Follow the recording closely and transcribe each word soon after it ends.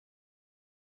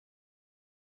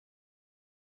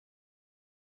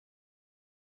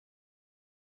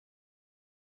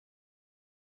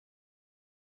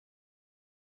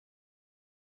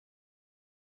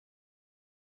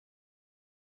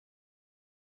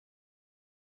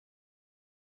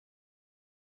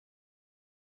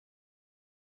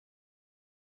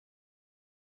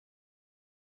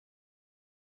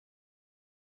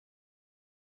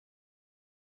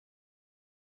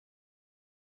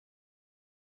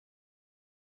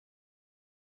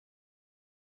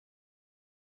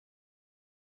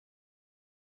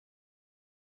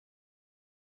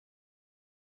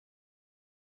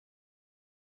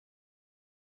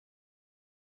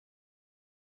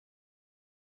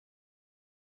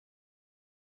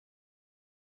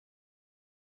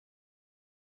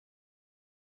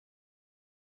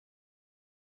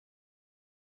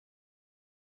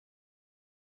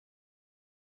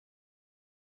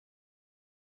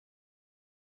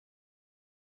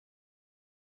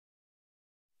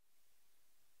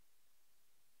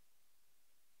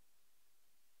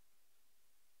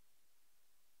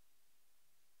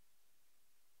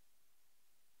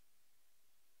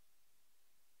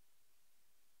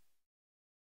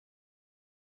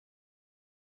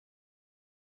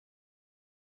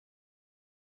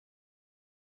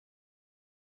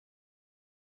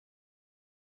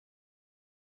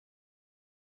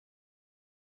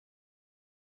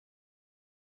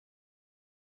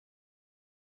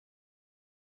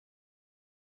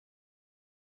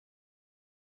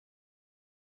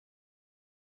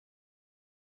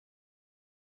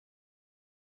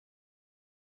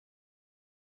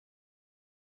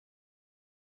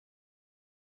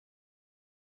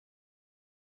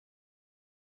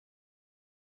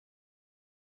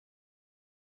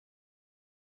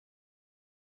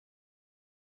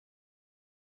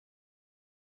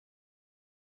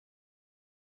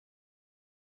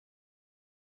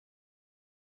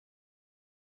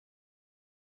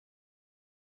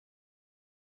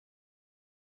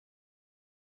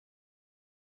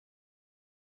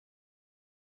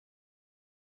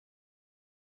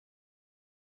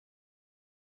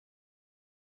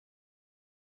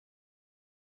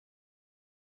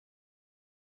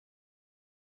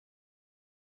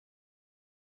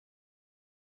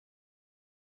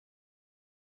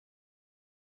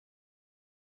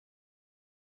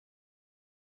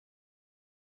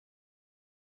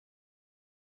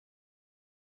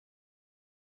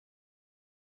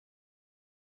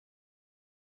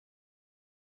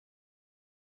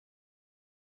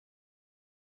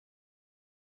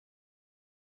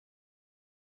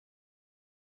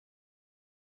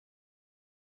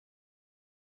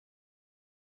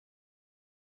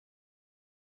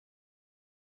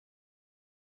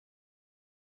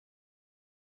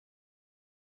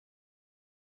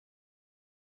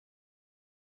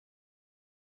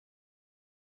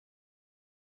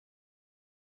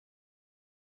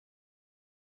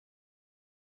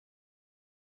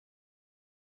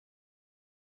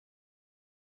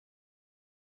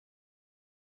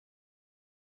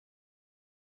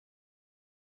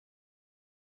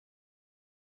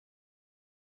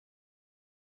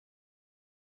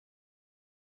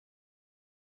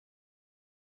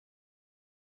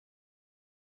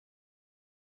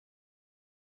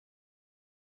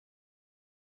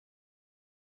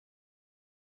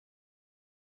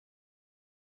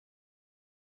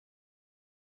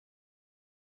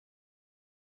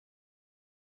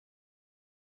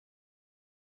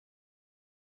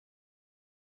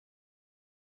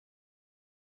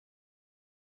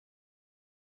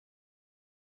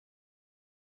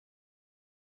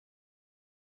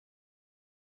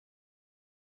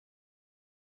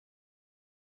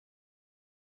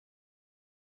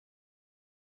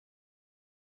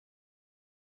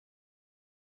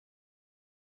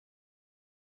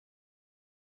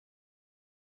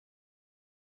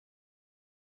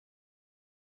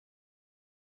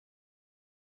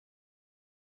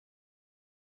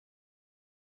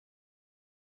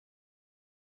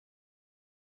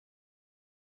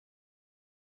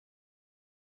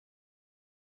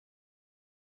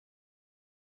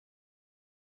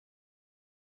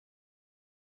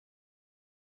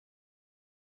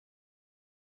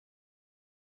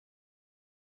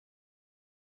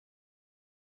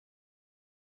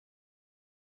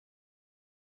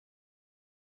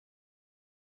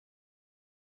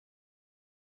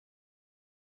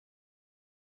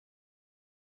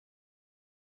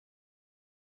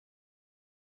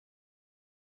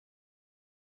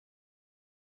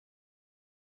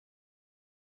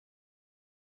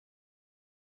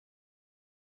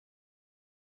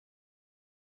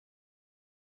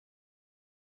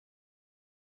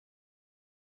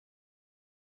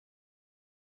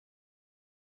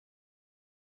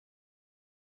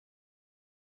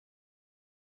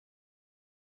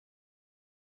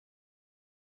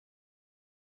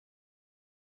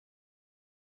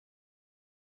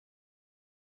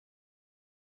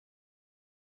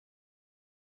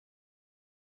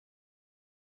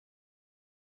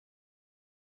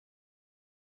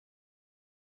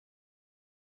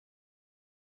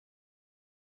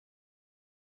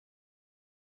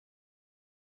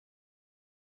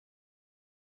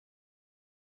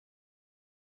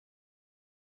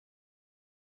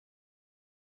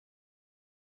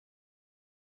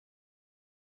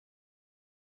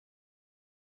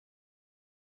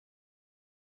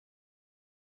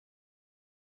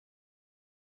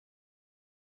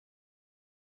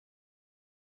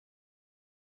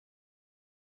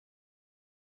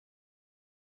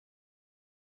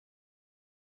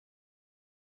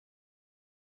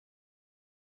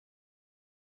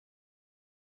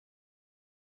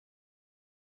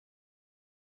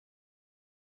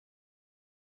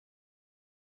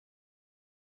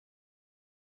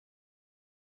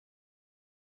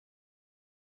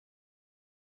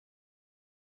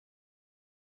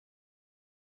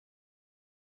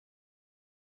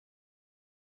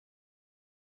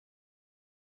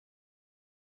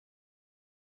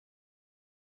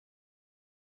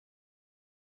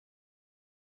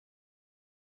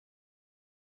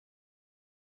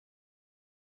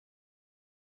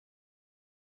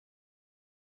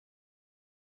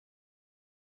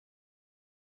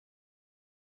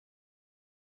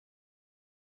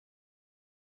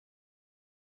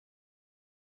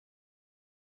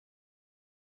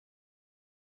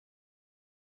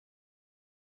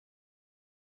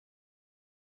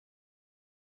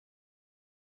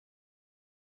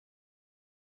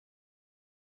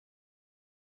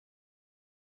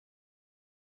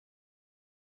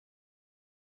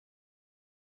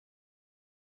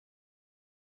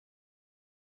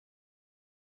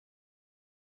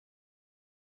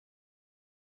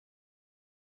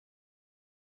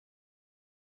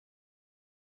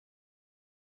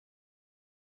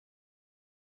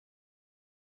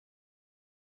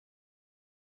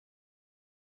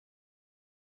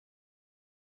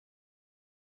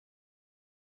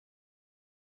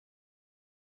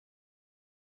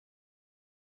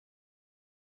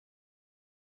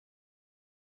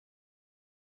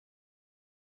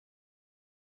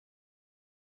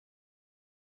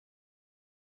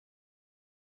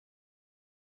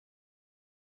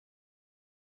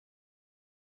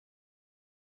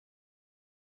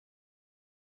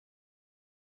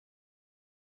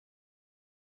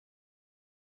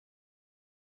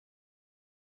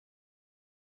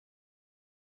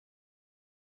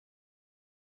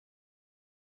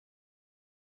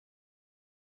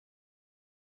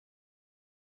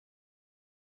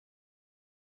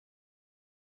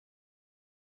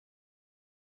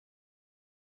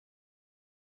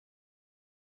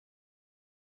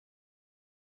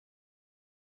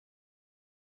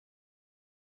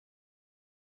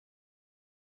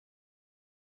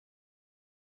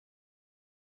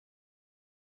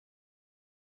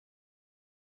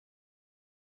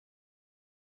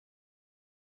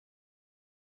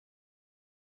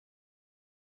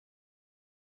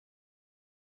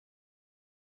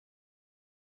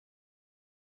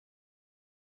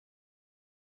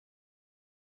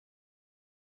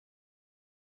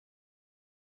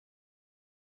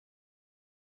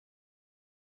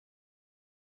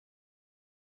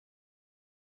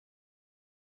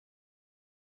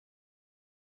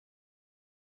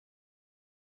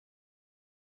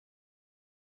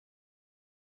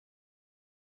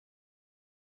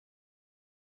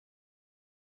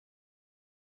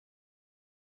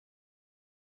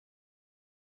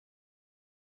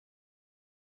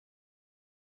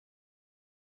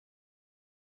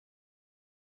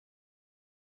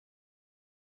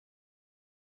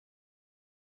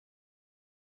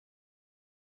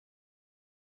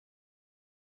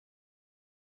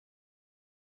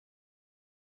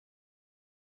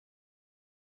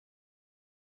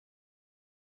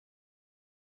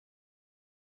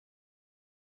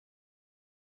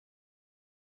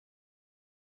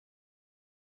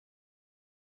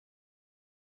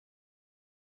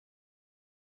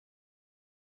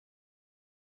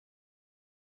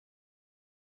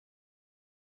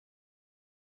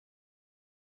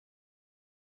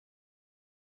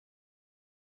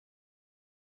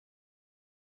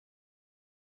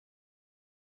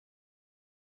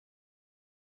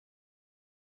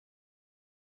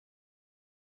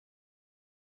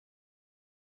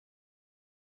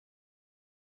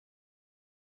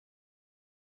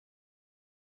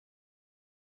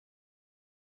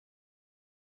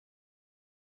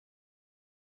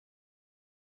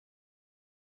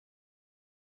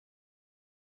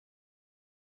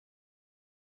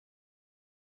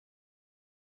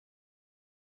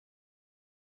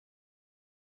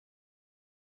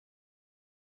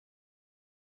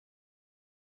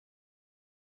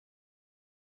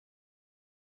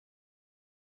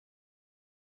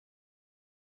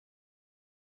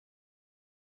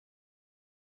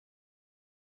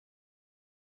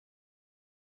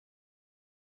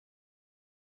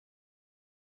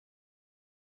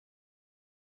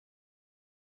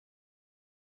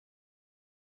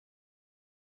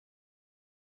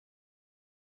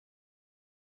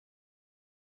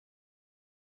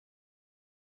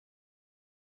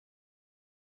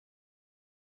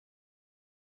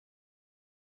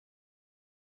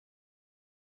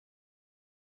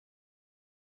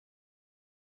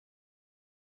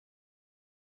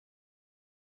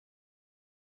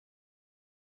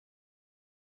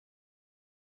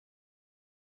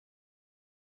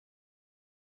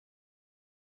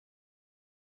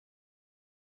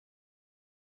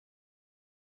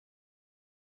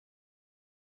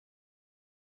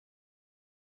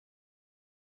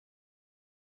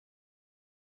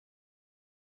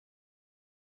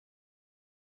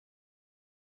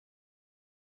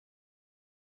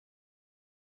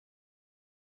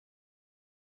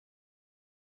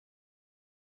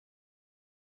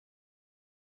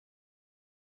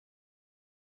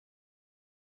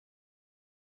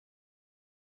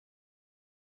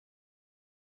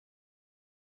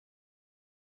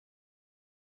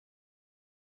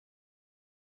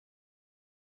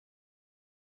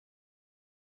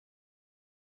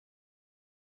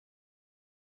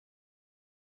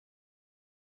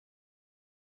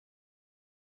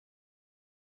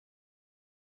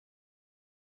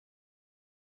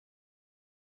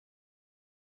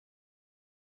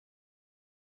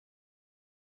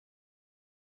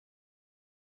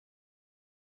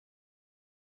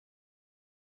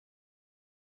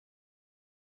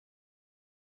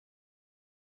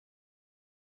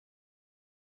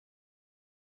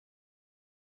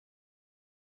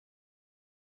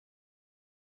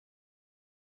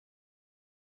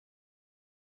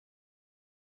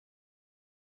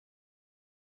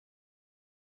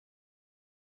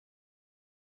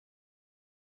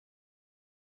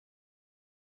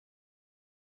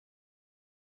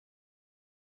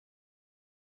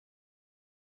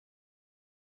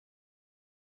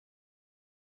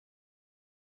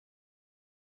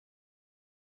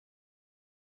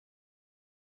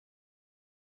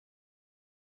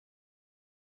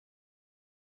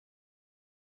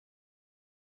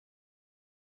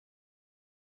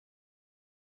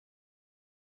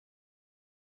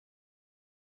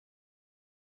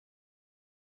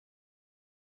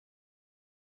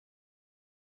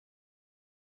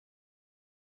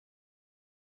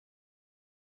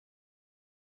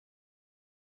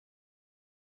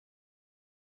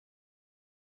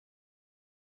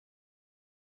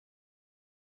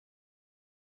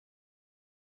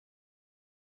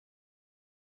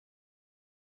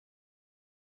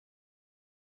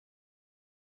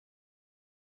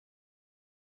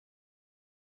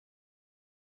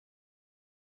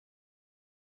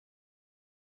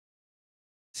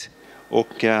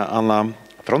och Anna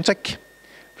Fratczak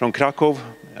från Cracow.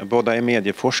 Båda är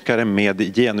medieforskare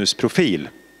med genusprofil,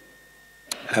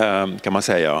 kan man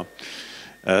säga.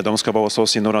 De ska vara hos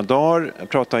oss i några dagar,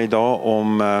 prata idag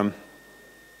om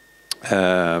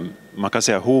man kan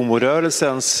säga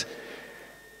homorörelsens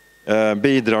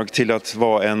bidrag till att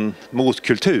vara en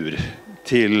motkultur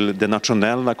till det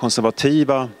nationella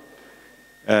konservativa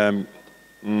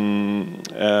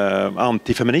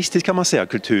antifeministisk, kan man säga,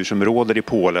 kultur som råder i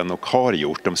Polen och har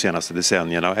gjort de senaste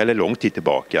decennierna eller lång tid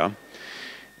tillbaka.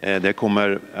 Det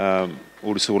kommer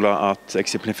Urszula att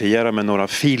exemplifiera med några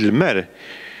filmer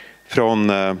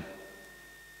från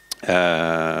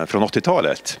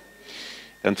 80-talet.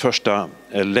 Den första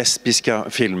lesbiska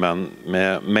filmen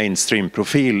med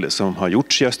mainstream-profil som har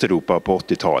gjorts i Östeuropa på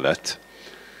 80-talet.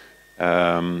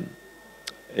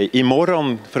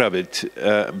 Imorgon för övrigt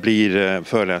blir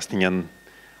föreläsningen,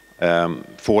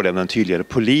 får den en tydligare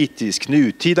politisk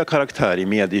nutida karaktär i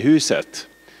mediehuset.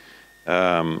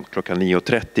 Klockan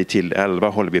 9.30 till 11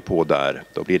 håller vi på där.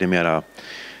 Då blir det mera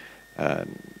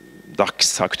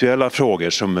dagsaktuella frågor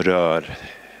som rör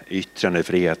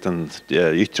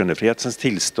yttrandefrihetens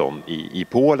tillstånd i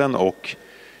Polen och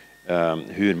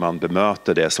hur man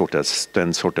bemöter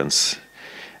den sortens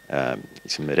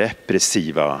liksom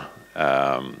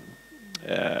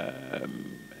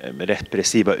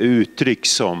repressiva uttryck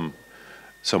som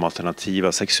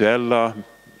alternativa sexuella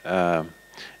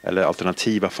eller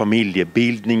alternativa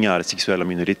familjebildningar, sexuella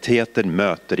minoriteter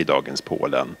möter i dagens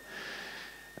Polen.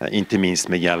 Inte minst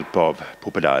med hjälp av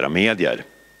populära medier.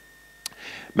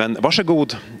 Men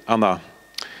varsågod Anna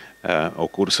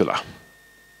och Urszula.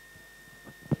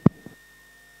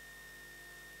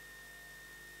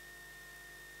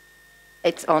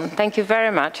 It's on. Thank you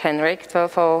very much, Henrik,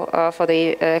 for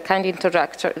the kind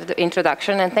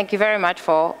introduction, and thank you very much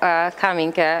for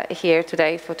coming here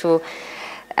today to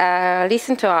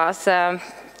listen to us.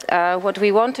 What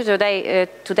we wanted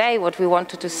today, what we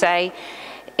wanted to say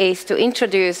is to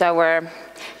introduce a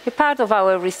part of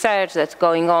our research that's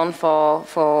going on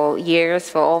for years,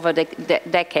 for over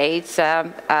decades,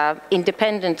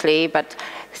 independently, but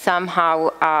somehow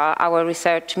our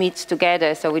research meets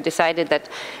together, so we decided that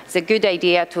it's a good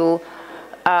idea to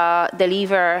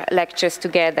deliver lectures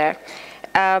together.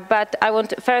 But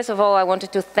first of all, I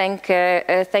wanted to thank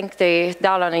the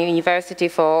Dalarna University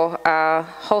for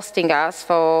hosting us,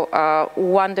 for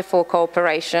wonderful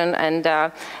cooperation and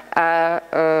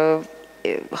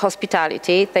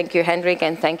hospitality. Thank you, Henrik,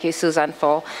 and thank you, Susan,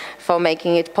 for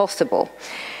making it possible.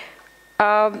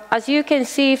 As you can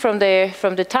see from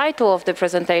the title of the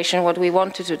presentation, what we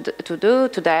wanted to do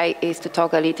today is to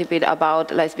talk a little bit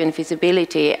about lesbian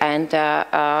visibility and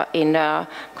in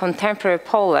contemporary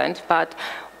Poland. But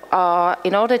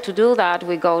in order to do that,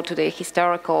 we go to the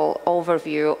historical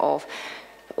overview of.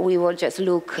 We will just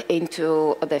look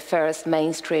into the first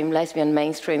lesbian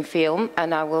mainstream film,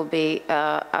 and I will be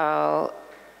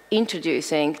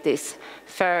introducing this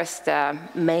first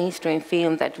mainstream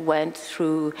film that went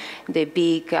through the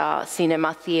big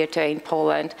cinema theater in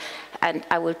Poland, and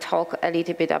I will talk a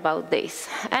little bit about this.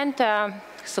 And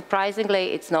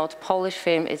surprisingly, it's not a Polish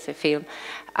film, it's a film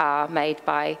made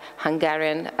by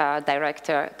Hungarian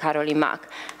director Karoly Mak.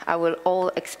 I will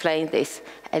all explain this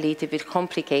a little bit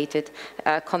complicated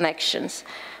connections.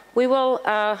 We will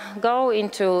go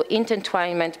into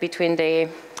intertwinement between the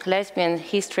lesbian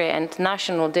history and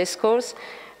national discourse,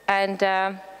 and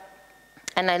a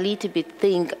little bit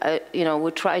think,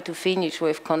 we try to finish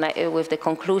with the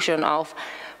conclusion of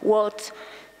what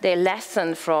the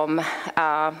lesson from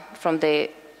the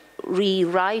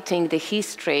rewriting the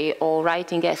history or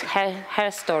writing as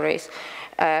her stories,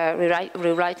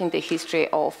 rewriting the history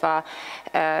of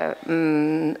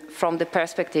from the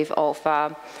perspective of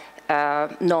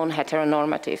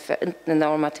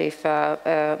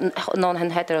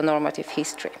non-heteronormative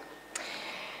history.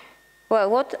 Well,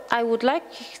 what I would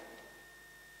like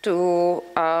to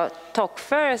talk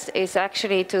first is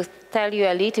actually to tell you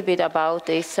a little bit about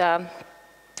this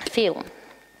film.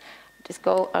 Just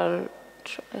go. I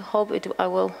hope I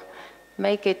will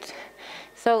make it.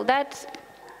 So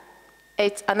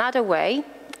it's Another Way.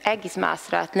 Egész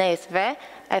másra nézve,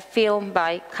 a film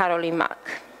by Karoly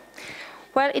Mak.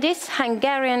 Well, it is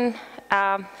Hungarian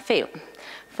film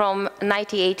from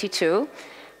 1982.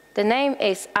 The name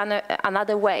is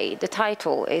Another Way. The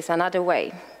title is Another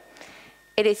Way.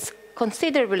 It is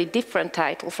considerably different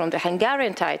title from the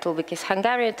Hungarian title because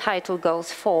Hungarian title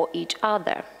goes For Each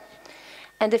Other.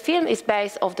 And the film is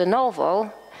based on the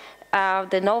novel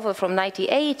from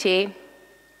 1980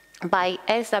 by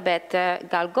Elizabeth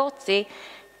Galgoczi,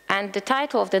 and the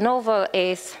title of the novel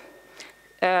is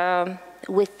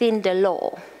Within the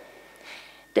Law.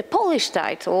 The Polish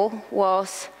title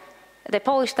was, the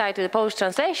Polish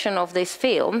translation of this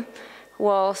film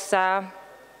was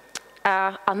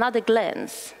Another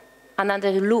Glance,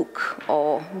 Another Look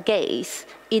or Gaze,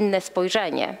 Inne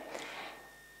spojrzenie.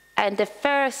 And the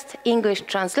first English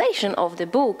translation of the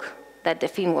book that the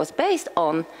film was based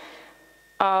on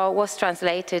was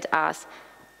translated as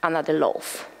Another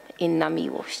Love, Inna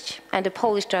miłość. And the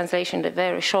Polish translation, the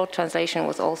very short translation,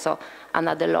 was also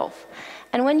Another Love.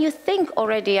 And when you think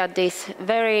already at this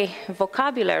very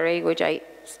vocabulary, which I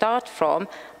start from,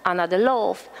 Another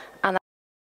Love,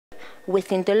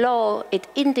 within the law, it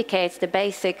indicates the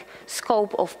basic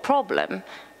scope of problem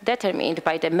determined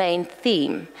by the main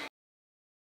theme.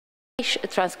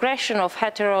 Transgression of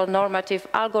heteronormative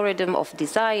algorithm of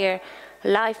desire,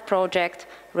 life project,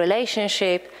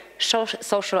 relationship,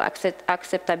 social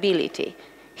acceptability.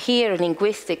 Here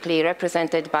linguistically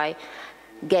represented by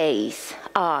gaze,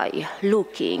 eye,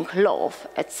 looking, love,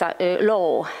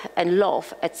 law and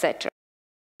love, etc.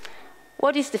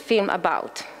 What is the film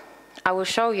about? I will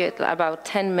show you about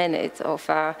 10 minutes of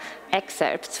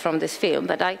excerpts from this film,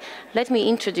 but let me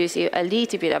introduce you a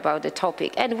little bit about the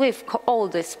topic, and with all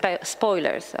the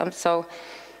spoilers,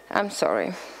 I'm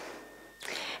sorry.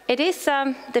 It is,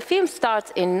 the film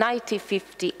starts in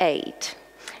 1958.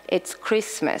 It's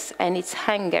Christmas, and it's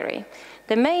Hungary.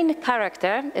 The main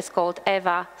character is called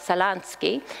Ewa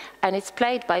Salański, and it's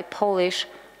played by Polish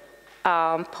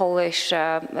actress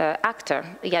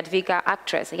Jadwiga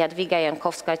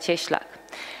Jankowska-Cieślak.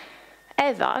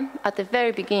 Ewa, at the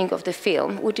very beginning of the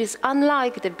film, which is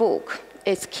unlike the book,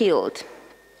 is killed.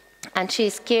 And she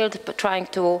is killed trying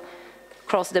to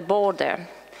cross the border.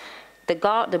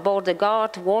 The border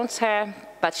guard warns her,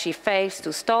 but she fails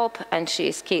to stop, and she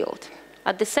is killed.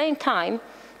 At the same time,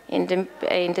 in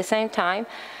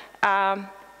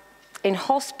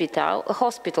hospital,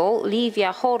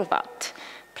 Livia Horvat,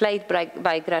 played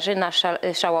by Grażyna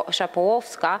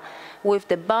Szapowowska, with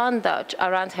the bandage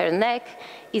around her neck,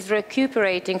 is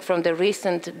recuperating from the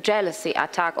recent jealousy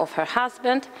attack of her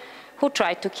husband, who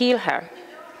tried to kill her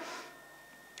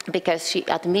because she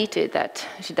admitted that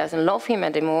she doesn't love him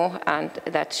anymore and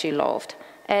that she loved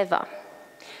Ewa.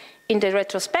 In the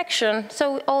retrospection,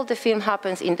 so all the film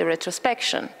happens in the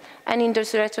retrospection. And in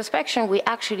this retrospection, we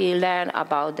actually learn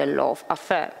about the love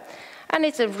affair. And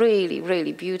it's a really,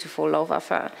 really beautiful love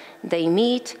affair. They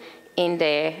meet in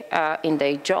their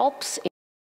jobs,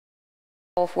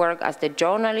 of work as the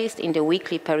journalist in the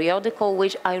weekly periodical,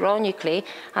 which ironically,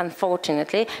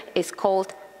 unfortunately, is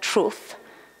called Truth.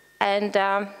 And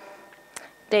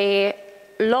the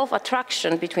love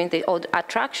attraction between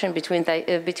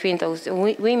those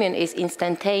women is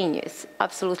instantaneous,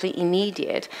 absolutely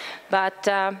immediate. But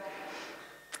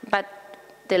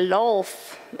the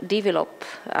love develops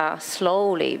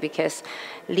slowly, because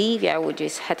Livia, which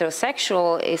is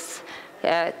heterosexual, is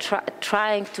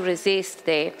trying to resist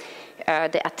the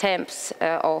attempts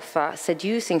of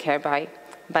seducing her by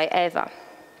Ewa.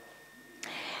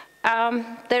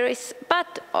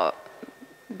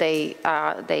 They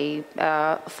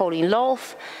fall in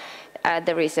love.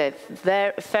 There is a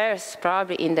first,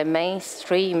 probably in the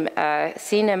mainstream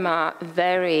cinema,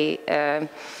 very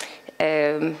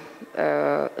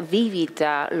vivid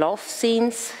love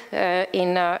scenes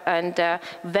and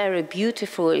very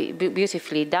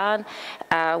beautifully done,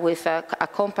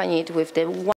 accompanied with the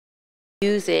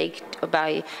music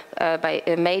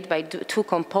made by two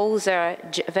composers,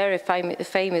 very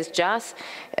famous jazz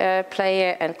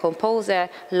player and composer,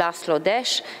 Laszlo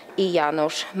Desz and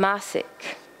Janusz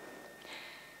Masyk.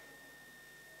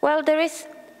 Well, there is,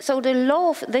 so the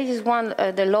love, this is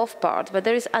the love part, but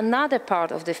there is another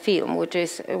part of the film which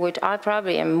I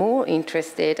probably am more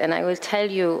interested, and I will tell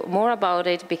you more about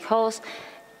it because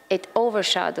it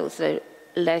overshadows the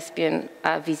lesbian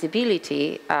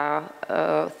visibility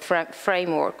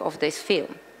framework of this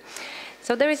film.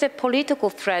 So there is a political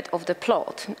thread of the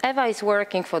plot. Ewa is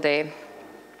working for the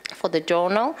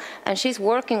journal, and she's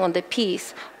working on the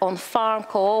piece on farm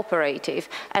cooperative,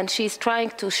 and she's trying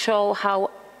to show how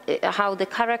the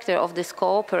character of this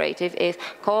cooperative is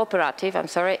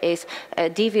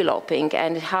developing,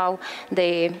 and how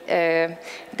the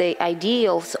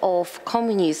ideals of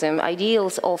communism,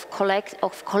 ideals of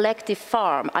collective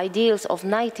farm, ideals of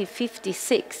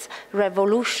 1956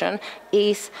 revolution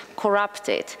is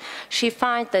corrupted. She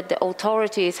finds that the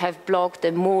authorities have blocked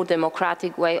the more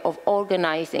democratic way of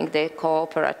organizing the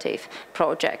cooperative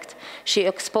project. She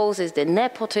exposes the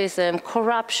nepotism,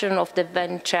 corruption of the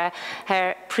venture.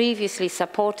 Her previously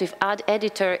supportive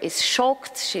editor is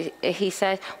shocked. He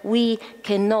said, we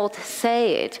cannot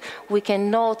say it. We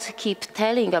cannot keep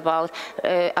telling about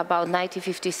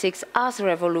 1956 as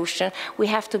revolution. We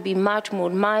have to be much more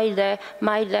milder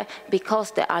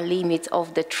because there are limits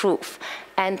of the truth.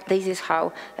 And this is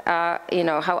how,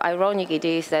 how ironic it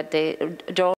is that the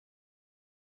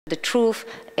truth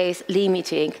is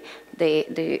limiting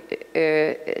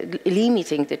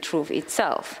limiting the truth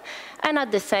itself. And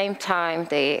at the same time,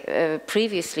 the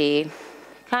previously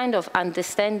kind of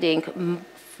understanding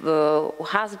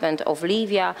husband of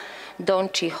Livia,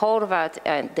 Donci Horvat,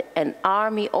 and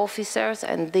army officers,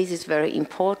 and this is very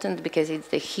important because it's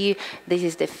this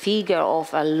is the figure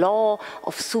of a law,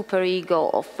 of superego,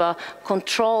 of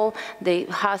control. The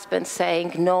husband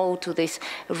saying no to these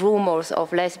rumors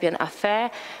of lesbian affair.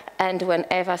 And when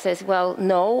Eva says, well,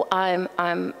 no, I'm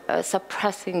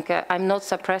not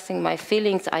suppressing my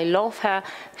feelings, I love her,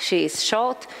 she is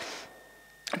shot,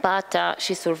 but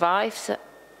she survives.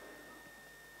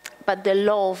 But the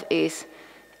love is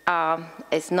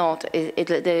not,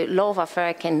 the love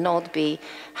affair cannot be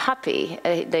happy.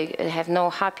 They have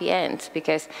no happy end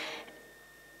because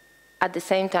at the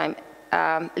same time,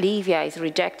 Livia is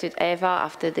rejected Eva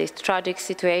after this tragic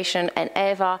situation, and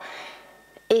Eva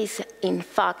is in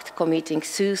fact committing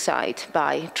suicide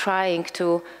by trying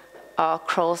to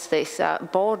cross this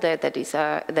border that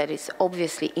is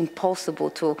obviously impossible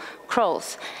to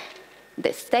cross.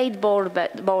 The state border,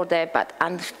 but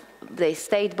the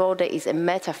state border is a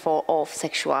metaphor of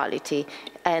sexuality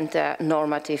and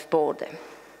normative border.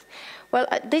 Well,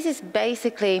 this is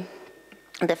basically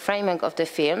the framing of the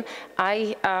film.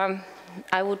 I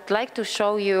would like to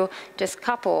show you just a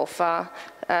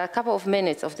couple of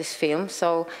minutes of this film,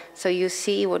 so you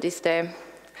see what is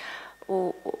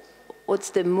what's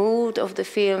the mood of the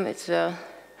film. It's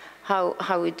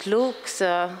how it looks,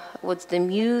 what's the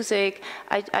music.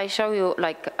 I show you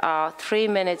like 3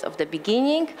 minutes of the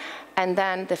beginning, and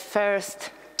then the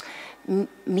first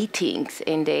meetings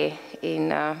in the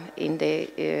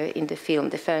film,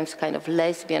 the film's kind of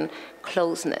lesbian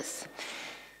closeness.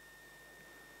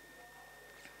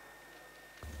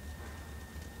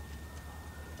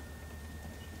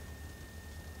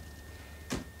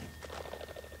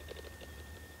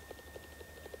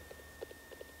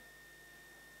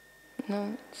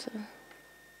 No, it's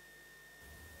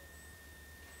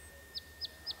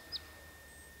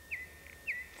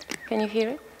Can you hear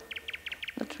it?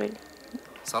 Not really.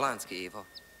 Szalánszky Éva.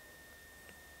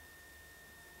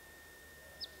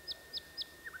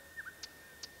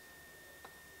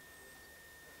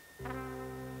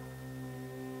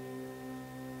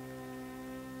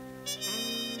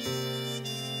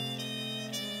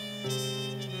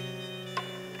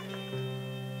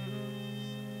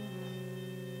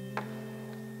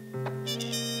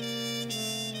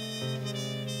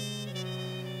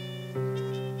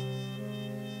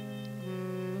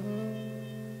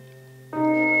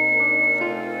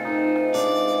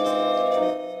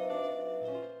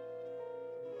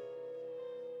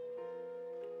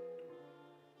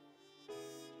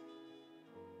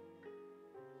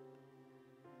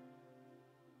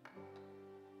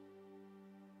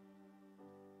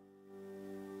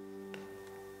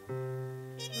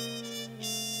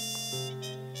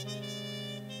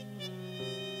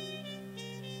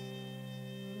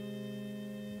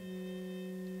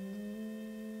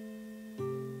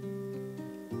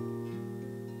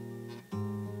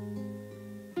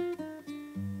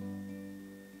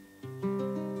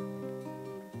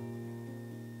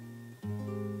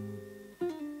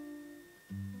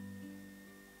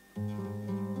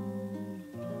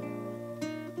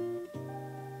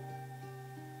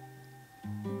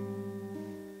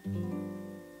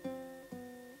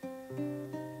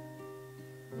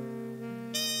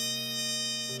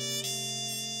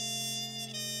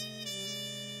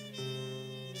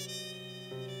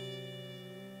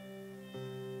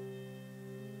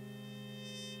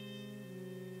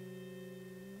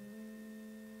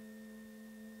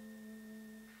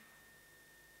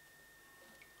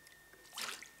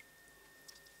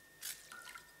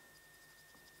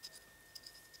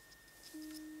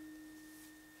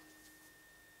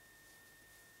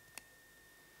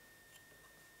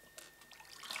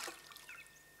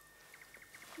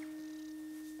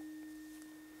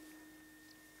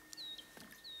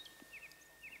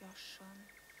 Lassan.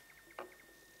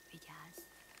 Vigyázz.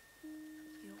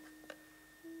 Jó.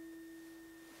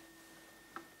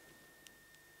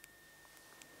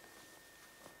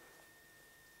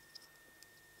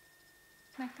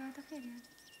 Meghalt a férjed?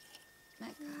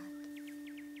 Meghalt.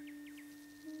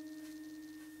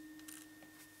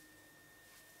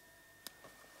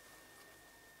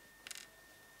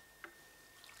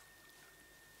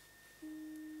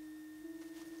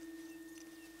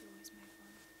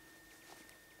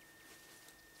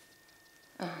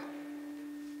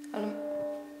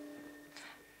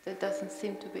 doesn't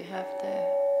seem to be have the...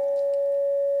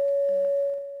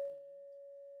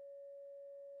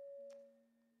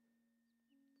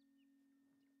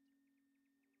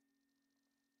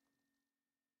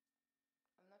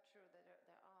 I'm not sure that there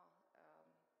are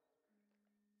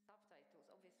subtitles.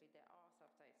 Obviously there are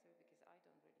subtitles because I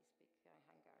don't really speak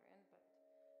Hungarian, but it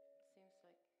seems like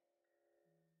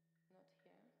not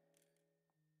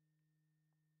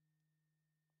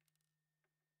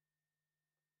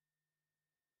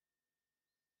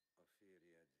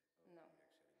here. No.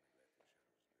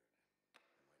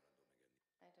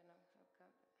 I don't know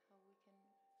how we can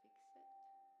fix it. Do you have any idea how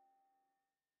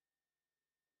to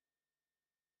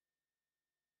do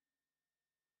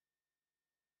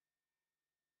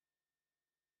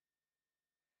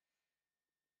that?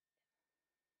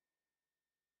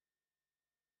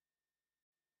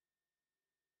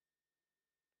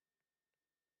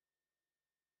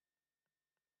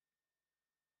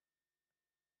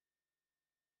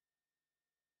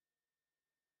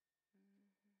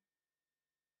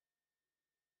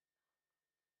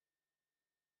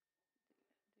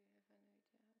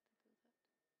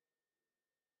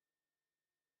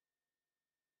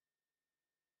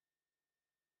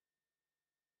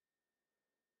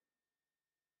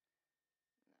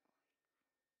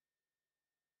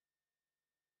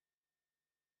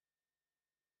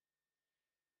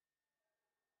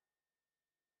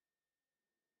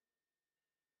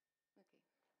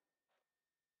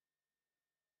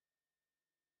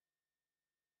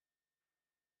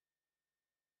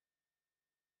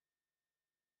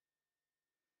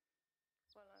 Okay.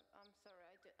 Well, I'm sorry,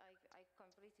 I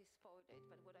completely spoiled it,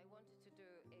 but what I wanted to do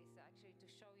is actually to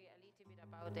show you a little bit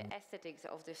about the aesthetics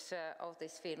of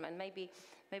this film, and maybe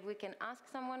we can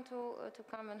ask someone to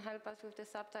come and help us with the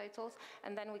subtitles,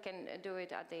 and then we can do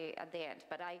it at the end.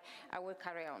 But I will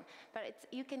carry on. But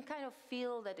you can kind of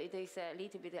feel that it is a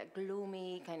little bit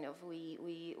gloomy, kind of.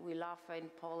 We laugh in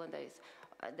Poland.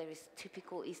 There is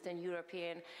typical Eastern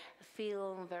European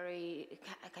film, very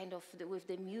kind of with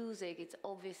the music. It's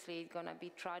obviously gonna be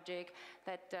tragic.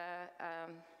 That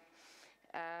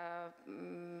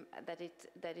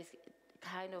is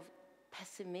kind of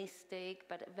pessimistic,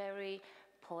 but very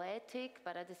poetic.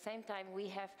 But at the same time, we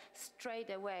have straight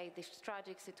away this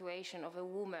tragic situation of a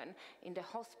woman in the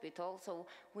hospital. So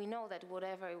we know that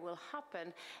whatever will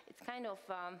happen, it's kind of.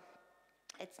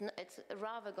 It's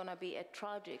rather going to be a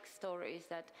tragic story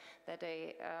that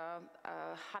a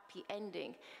happy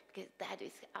ending, because that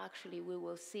is actually, we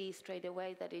will see straight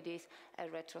away that it is a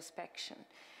retrospection.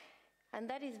 And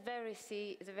that is very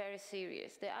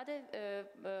serious. The other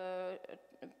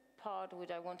part which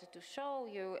I wanted to show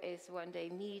you is when they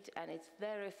meet, and it's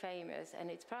very famous, and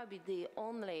it's probably the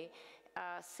only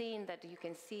scene that you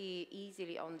can see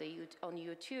easily on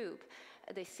YouTube.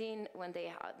 The scene when they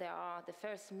are the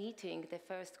first meeting, the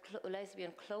first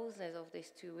lesbian closeness of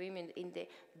these two women in the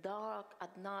dark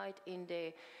at night in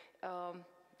the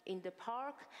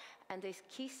park, and there's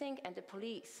kissing, and the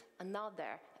police, a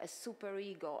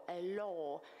superego, a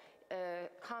law,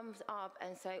 comes up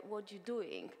and say, "What you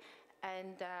doing?"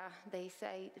 And they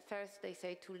say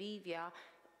to Livia,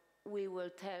 "We will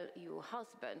tell your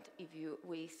husband if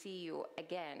we see you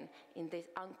again in this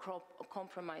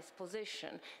uncompromised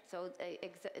position." So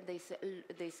this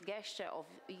gesture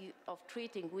of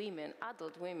treating women,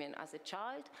 adult women, as a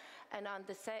child, and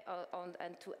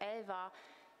to Eva,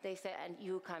 they say, "And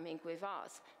you coming with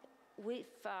us,"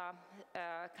 with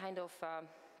kind of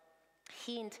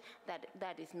hint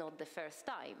that is not the first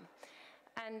time.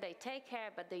 And they take her,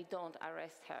 but they don't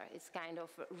arrest her. It's kind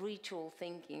of ritual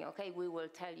thinking. Okay, we will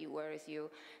tell you where is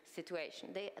your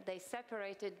situation. They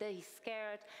separated, they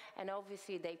scared, and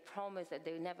obviously they promise that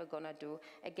they're never gonna do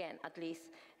again, at least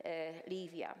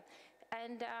Livia.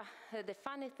 And the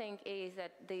funny thing is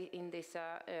that in this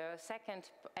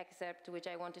second excerpt, which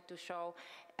I wanted to show,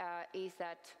 is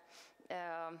that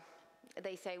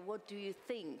they say, "What do you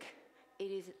think?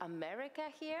 It is America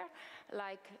here?"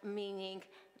 Like, meaning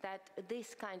that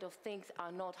these kind of things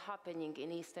are not happening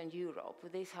in Eastern Europe.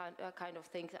 These kind of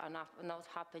things are not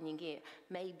happening here.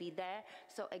 Maybe there.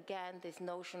 So again, this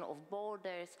notion of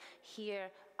borders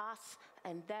here, us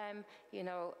and them, you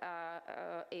know,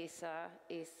 is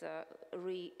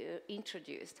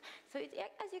reintroduced. So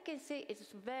as you can see,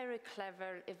 it's very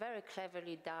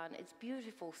cleverly done. It's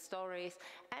beautiful stories,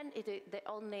 and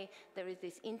there is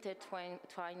this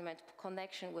intertwinement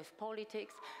connection with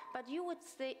politics. But you would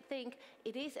think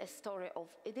it is a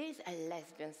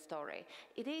lesbian story.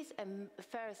 It is a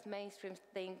first mainstream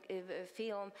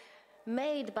film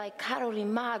made by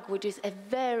Caroline Mag, which is a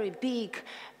very big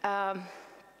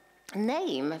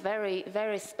name, very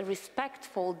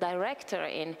respectful director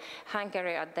in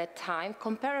Hungary at that time,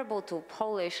 comparable to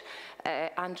Polish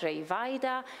Andrzej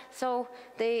Wajda. So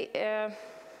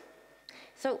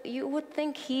so you would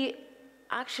think he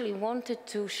actually wanted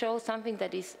to show something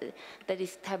that is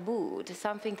tabooed,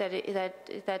 something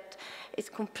that is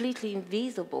completely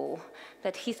invisible,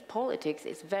 that his politics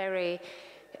is very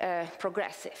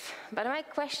progressive. But my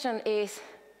question is,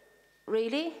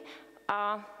 really?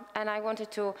 And I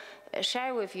wanted to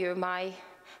share with you my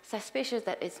suspicion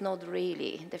that it's not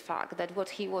really the fact, that what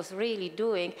he was really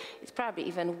doing is probably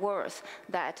even worse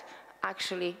than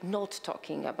actually not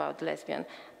talking about lesbian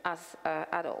as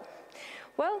at all.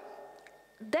 Well,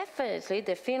 definitely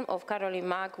the film of Caroline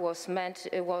Mak was meant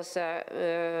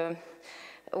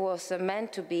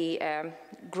to be a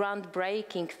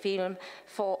groundbreaking film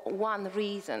for one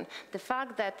reason: the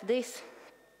fact that this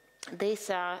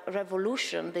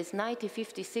revolution, this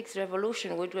 1956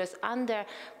 revolution, which was under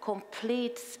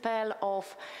complete spell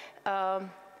of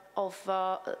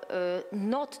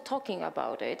not talking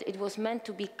about it. It was meant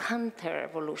to be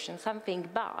counter-revolution, something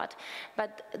bad.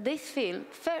 But this film,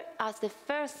 as the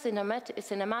first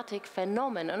cinematic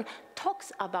phenomenon,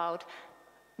 talks about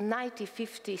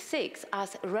 1956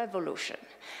 as revolution.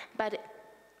 But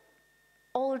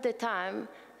all the time,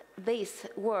 this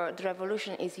word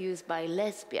revolution is used by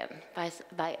lesbian,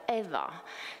 by Eva.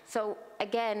 So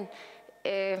again,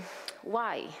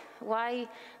 why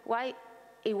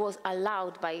it was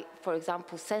allowed by, for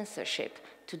example, censorship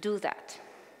to do that?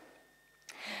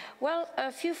 Well,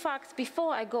 a few facts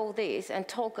before I go this and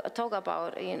talk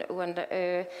about,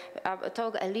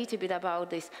 talk a little bit about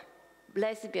this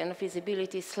lesbian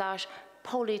visibility /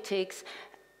 politics,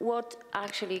 what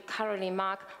actually Caroline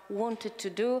Mak wanted to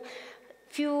do.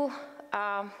 Few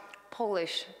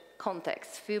Polish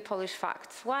contexts, few Polish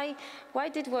facts. Why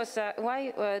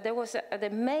there was the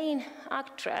main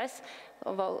actress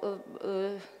of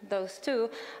those two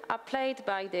are played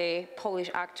by the Polish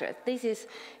actress. This is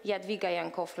Jadwiga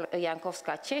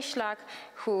Jankowska-Cieślak,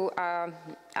 who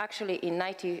actually in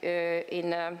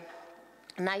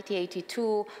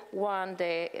 1982 won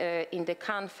in the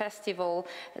Cannes Festival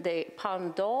the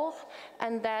Palme d'Or,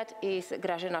 and that is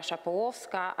Grażyna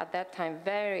Szapołowska, at that time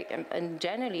and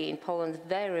generally in Poland,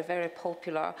 very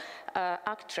popular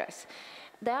actress.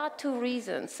 There are two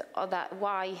reasons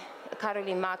why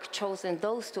Caroline Mak chosen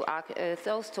those two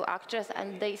actresses,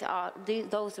 and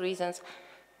those reasons.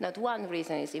 Not one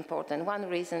reason is important. One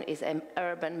reason is an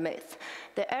urban myth.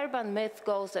 The urban myth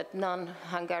goes that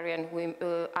non-Hungarian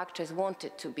actors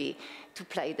wanted to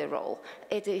play the role.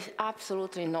 It is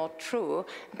absolutely not true,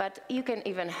 but you can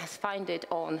even find it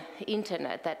on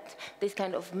internet, that this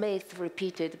kind of myth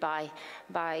repeated by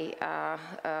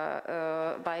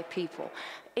people.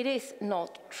 It is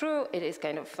not true. It is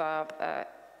kind of,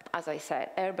 as I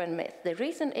said, urban myth. The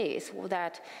reason is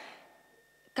that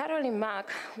Caroline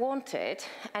Mak wanted,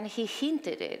 and he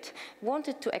hinted it,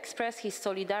 wanted to express his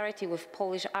solidarity with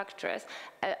Polish actors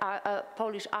that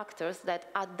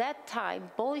at that time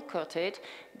boycotted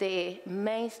the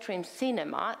mainstream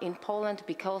cinema in Poland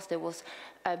because there was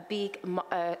a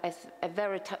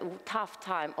very tough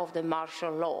time of the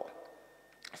martial law.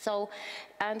 So,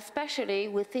 and especially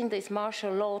within this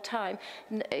martial law time,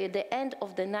 the end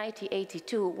of the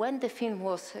 1982, when the film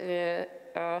was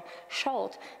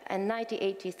shot, and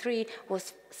 1983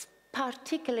 was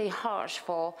particularly harsh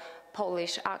for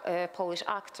Polish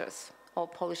actors or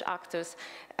Polish actors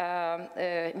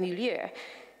milieu.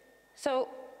 So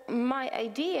my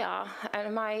idea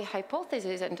and my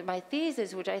hypothesis and my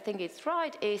thesis, which I think is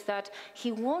right, is that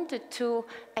he wanted to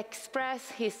express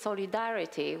his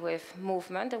solidarity with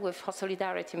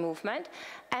solidarity movement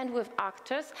and with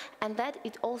actors, and that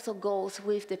it also goes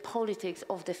with the politics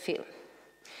of the film.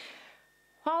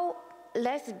 How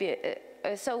lesbian?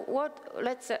 So what?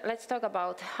 Let's talk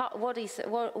about what is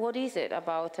it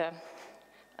about?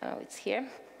 It's here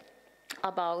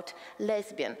about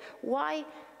lesbian. Why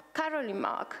Caroline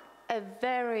Mak, a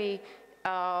very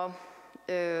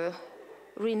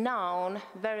renowned,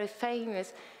 very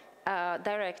famous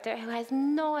director who has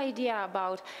no idea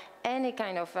about any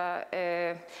kind of,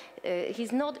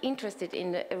 he's not interested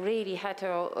in really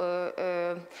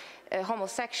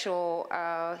homosexual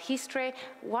history,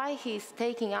 why he's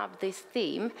taking up this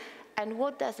theme, and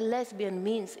what does lesbian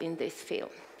means in this film?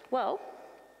 Well,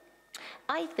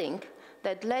 I think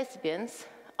that lesbians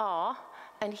are,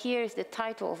 and here is the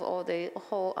title of all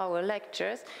our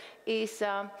lectures, is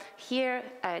here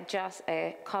just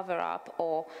a cover-up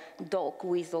or dog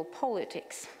whistle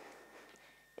politics.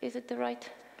 Is it the right?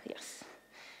 Yes.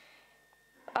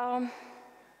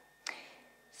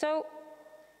 So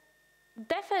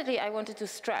definitely I wanted to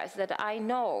stress that I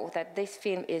know that this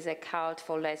film is a cult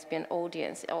for lesbian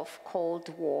audience of Cold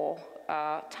War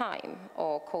time,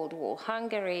 or Cold War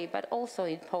Hungary, but also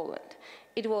in Poland.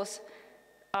 It was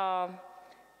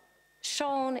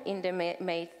shown in the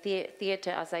main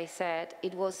theater, as I said.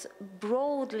 It was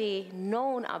broadly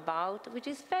known about, which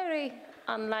is very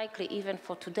unlikely even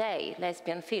for today,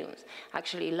 lesbian films.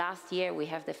 Actually, last year we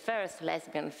have the first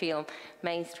lesbian film,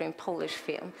 mainstream Polish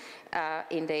film,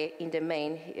 in the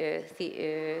main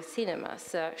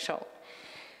cinemas shown.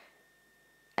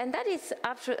 And that is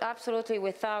absolutely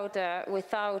without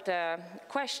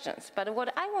questions. But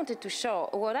what I wanted to show,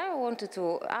 what I wanted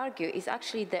to argue is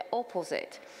actually the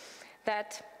opposite.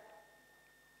 That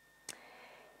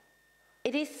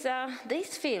it is,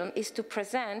 this film is to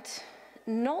present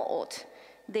not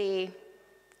the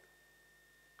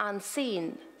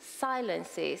unseen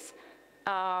silences,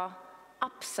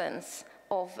 absence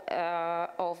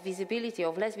of visibility,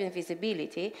 of lesbian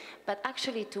visibility, but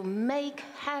actually to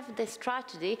have the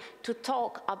strategy to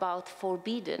talk about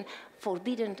forbidden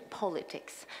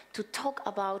politics, to talk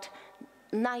about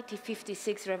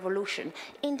 1956 revolution,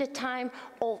 in this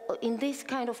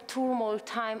kind of turmoil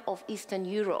time of Eastern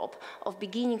Europe, of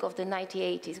beginning of the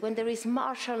 1980s, when there is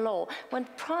martial law, when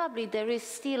probably there is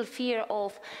still fear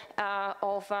of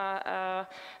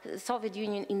Soviet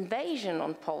Union invasion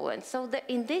on Poland. So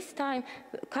in this time,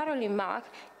 Caroline Mak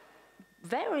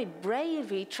very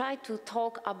bravely tried to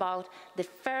talk about the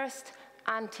first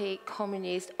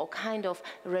anti-communist or kind of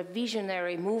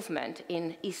revisionary movement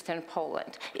in Eastern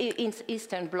Poland, in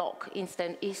Eastern Bloc,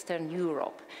 Eastern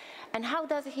Europe. And how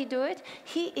does he do it?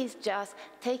 He is just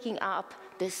taking up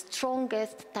the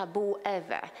strongest taboo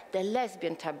ever, the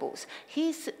lesbian taboos.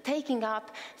 He's taking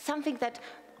up something that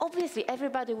obviously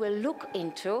everybody will look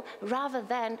into, rather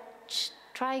than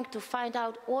trying to find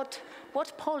out what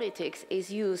politics is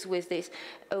used with these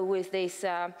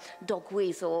dog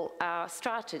whistle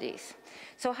strategies.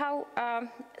 So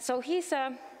he's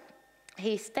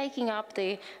taking up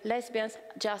the lesbians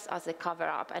just as a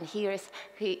cover-up, and here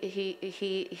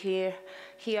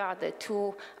are the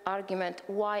two arguments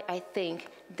why I think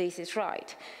this is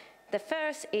right. The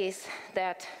first is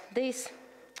that this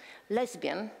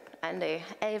lesbian, and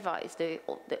Eva is the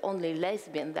only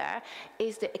lesbian there,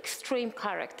 is the extreme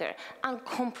character,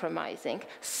 uncompromising,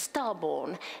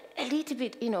 stubborn, a little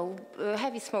bit,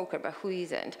 heavy smoker, but who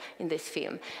isn't in this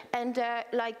film, and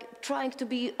like trying to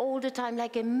be all the time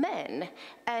like a man,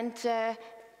 and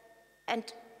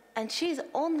she's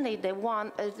only the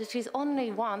one. She's only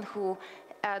one who.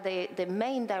 The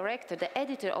main director, the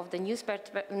editor of the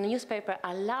newspaper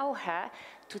allow her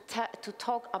to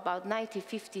talk about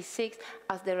 1956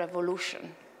 as the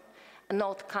revolution,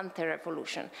 not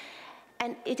counter-revolution.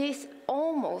 And it is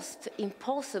almost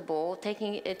impossible,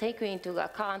 taking into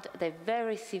account the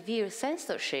very severe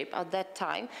censorship at that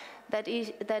time, that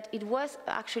it was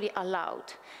actually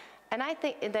allowed. And I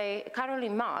think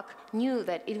Caroline Mak knew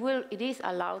that it is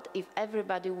allowed if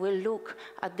everybody will look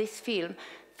at this film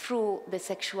through the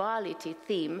sexuality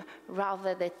theme,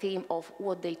 rather the theme of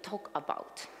what they talk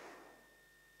about.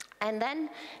 And then,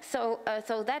 so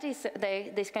that is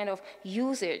this kind of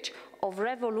usage of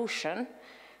revolution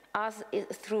as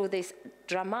through this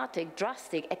dramatic,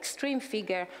 drastic, extreme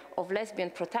figure of lesbian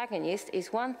protagonist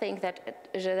is one thing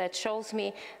that shows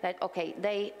me that, okay,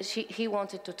 he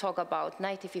wanted to talk about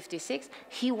 1956.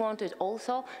 He wanted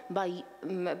also, by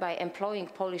employing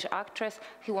Polish actress,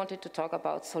 he wanted to talk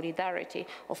about solidarity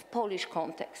of Polish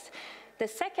context. The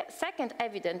second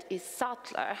evidence is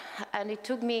subtler, and it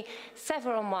took me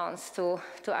several months to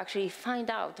actually find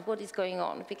out what is going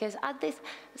on, because at this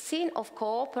scene of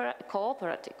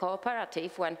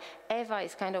cooperative, when Eva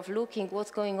is kind of looking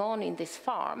what's going on in this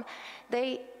farm,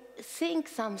 they sing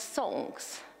some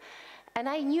songs. And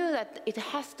I knew that it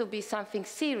has to be something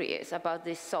serious about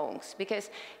these songs, because,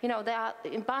 there are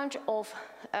a bunch of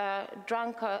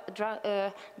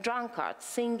drunkards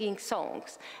singing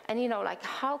songs. And, like,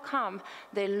 how come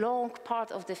the long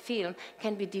part of the film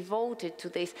can be devoted to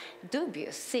these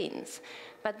dubious sins?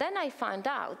 But then I found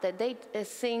out that they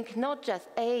sing not just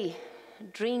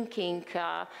drinking,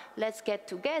 let's get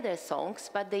together songs,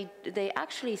 but they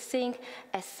actually sing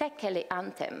a Szekely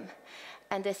anthem.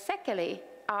 And the Szekely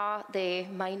are the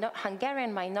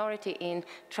Hungarian minority in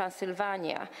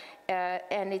Transylvania,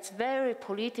 and it's very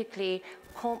politically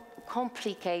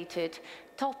complicated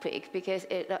topic, because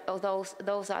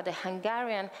those are the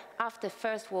Hungarian after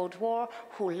First World War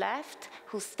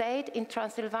who stayed in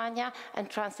Transylvania, and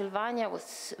Transylvania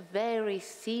was very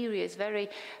serious, very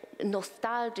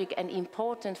nostalgic and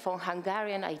important for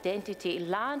Hungarian identity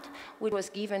land, which was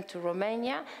given to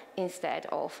Romania instead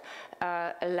of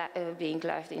being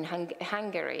left in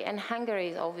Hungary. And Hungary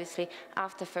is obviously,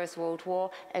 after First World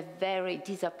War, a very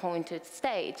disappointed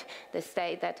state, the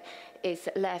state that is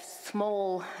left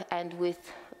small and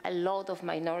with a lot of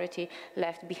minority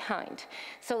left behind.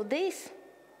 So this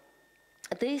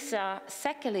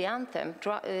Szekely anthem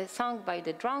sung by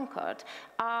the drunkard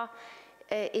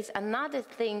is another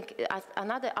thing,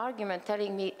 another argument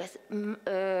telling me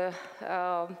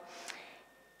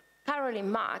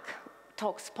Caroline Mak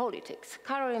talks politics.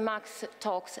 Caroline Mak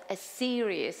talks a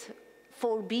serious,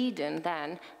 forbidden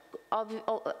then,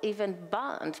 even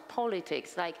banned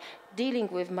politics, like dealing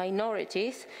with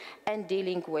minorities and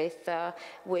dealing with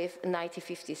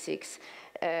 1956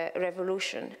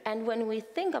 revolution. And when we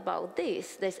think about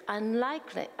this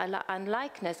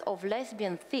unlikeness of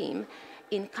lesbian theme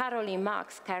in Caroline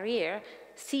Mak's career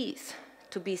cease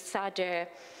to be such a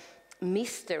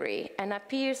mystery and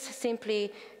appears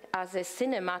simply as a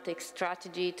cinematic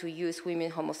strategy to use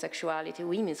women's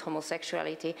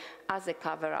homosexuality as a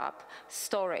cover-up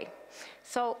story.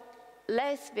 So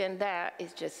lesbian there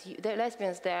is just, the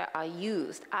lesbians there are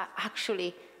used, are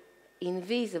actually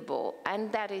invisible, and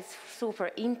that is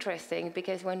super interesting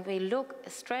because when we look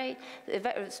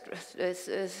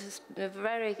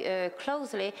very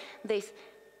closely, this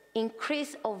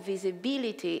increase of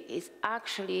visibility is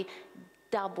actually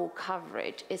double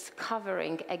coverage, is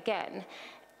covering again,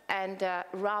 and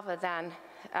rather than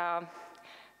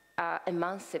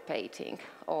emancipating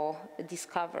or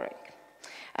discovering.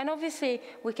 And obviously,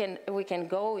 we can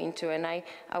go into, and I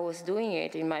was doing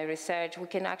it in my research, we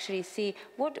can actually see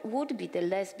what would be the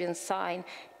lesbian sign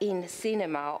in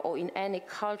cinema or in any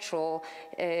cultural,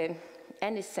 any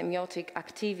semiotic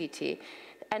activity.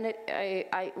 And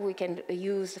we can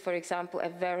use, for example, a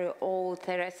very old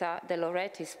Teresa de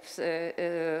Lorete's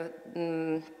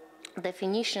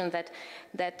definition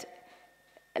that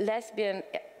lesbian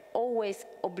always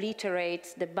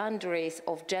obliterates the boundaries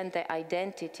of gender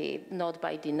identity, not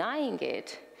by denying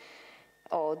it,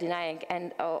 or denying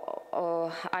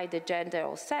or either gender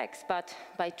or sex, but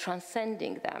by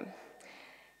transcending them.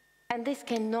 And this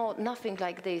cannot, nothing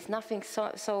like this, nothing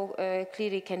so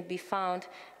clearly can be found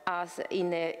as in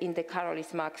the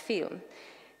Caroline Mak film.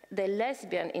 The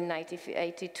lesbian in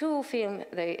 1982 film,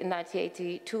 the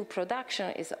 1982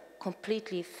 production is a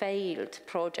completely failed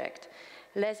project.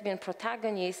 Lesbian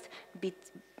protagonist,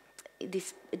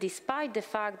 despite the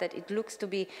fact that it looks to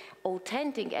be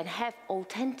authentic and have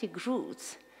authentic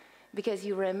roots, because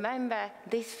you remember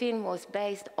this film was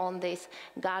based on this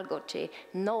Galgoci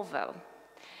novel.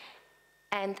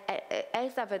 And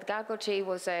Elizabeth Galgoci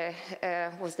was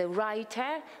the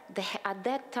writer, at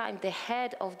that time the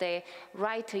head of the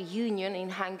writer union in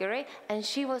Hungary, and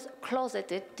she was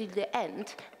closeted till the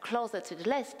end, closeted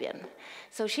lesbian.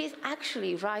 So she's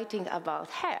actually writing about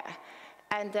her.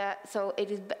 And so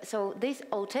this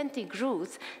authentic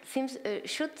roots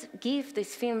should give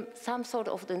this film some sort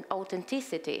of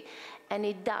authenticity, and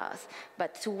it does.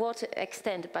 But to what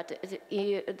extent? But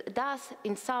it does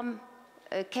in some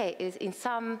case, in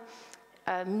some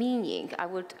meaning. I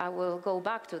will go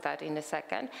back to that in a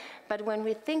second. But when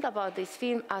we think about this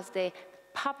film as the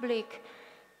public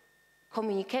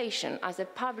communication, as a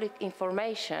public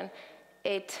information,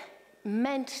 it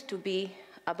meant to be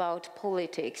about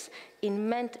politics. It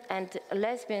meant, and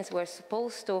lesbians were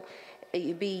supposed to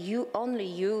be only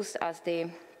used as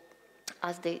the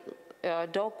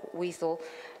dog whistle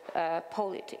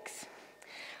politics.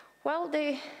 Well,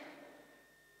 the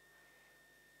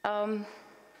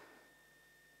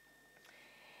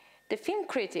film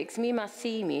critics Mima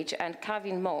Simic and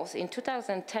Kevin Moss in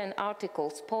 2010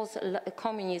 articles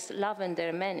post-communist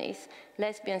Lavender Menace,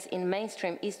 Lesbians in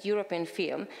Mainstream East European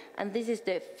Film, and this is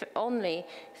the only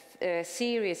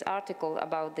serious article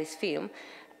about this film,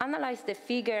 analyzed the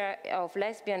figure of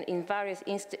lesbian in various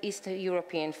East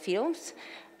European films,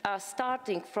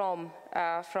 starting from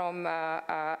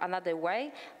Another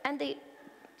Way, and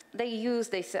they use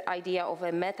this idea of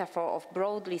a metaphor of,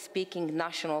 broadly speaking,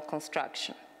 national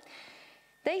construction.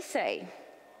 They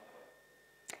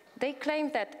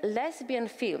claim that lesbian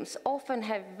films often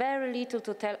have very little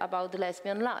to tell about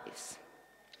lesbian lives.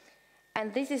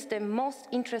 And this is the most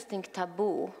interesting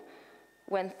taboo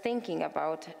when thinking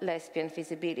about lesbian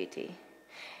visibility,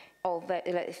 or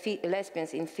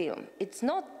lesbians in film. It's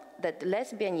not that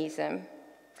lesbianism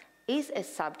is a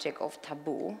subject of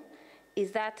taboo,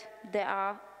 is that there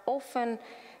are often,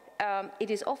 it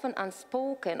is often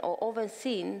unspoken or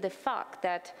overseen the fact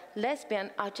that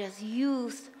lesbians are just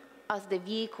used as the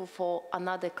vehicle for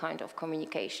another kind of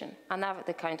communication,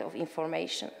 another kind of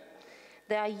information.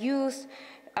 They are used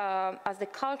as the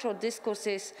cultural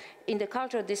discourses, in the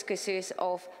cultural discourses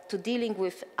to dealing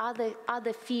with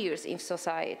other fears in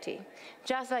society.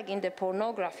 Just like in the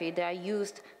pornography, they are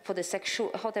used for the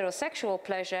heterosexual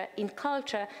pleasure. In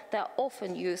culture, they are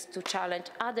often used to challenge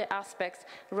other aspects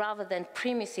rather than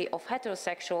primacy of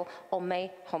heterosexual or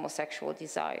male homosexual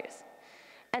desires.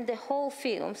 And the whole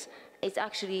films is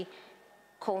actually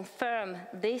confirm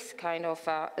this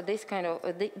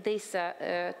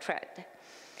thread.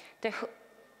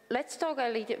 Let's talk a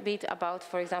little bit about,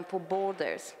 for example,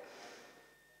 borders.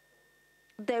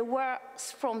 There were,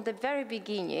 from the very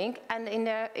beginning, and in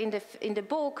the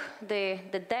book, the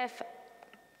death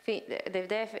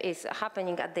is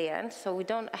happening at the end, so we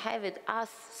don't have it as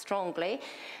strongly.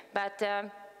 But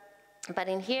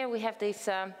in here we have this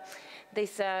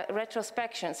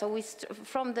retrospection. So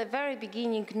from the very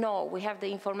beginning, we have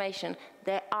the information.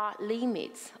 There are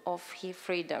limits of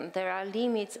freedom. There are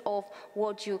limits of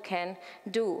what you can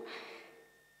do.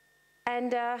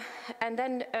 And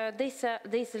then these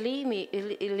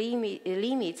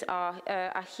limits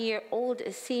are here all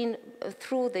seen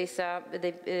through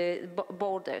the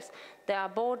borders. There are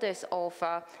borders of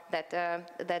that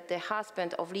the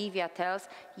husband of Livia tells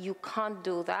you can't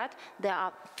do that. There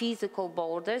are physical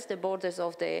borders, the borders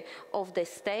of the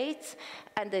states,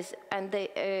 and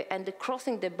the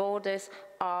crossing the borders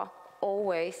are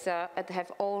always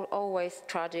have always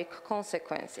tragic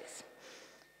consequences.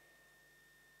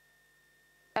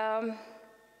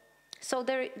 So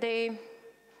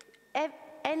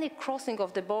any crossing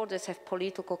of the borders have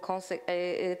political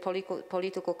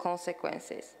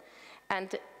consequences.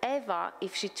 And Eva,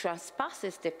 if she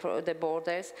trespasses the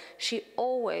borders, she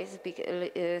always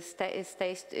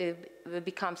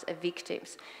becomes a victim.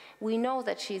 We know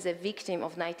that she's a victim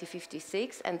of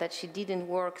 1956 and that she didn't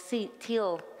work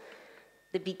till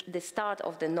the start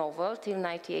of the novel, till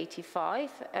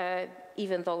 1985,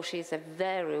 even though she's a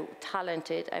very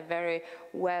talented, a very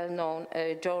well-known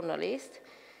journalist.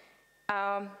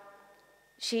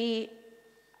 She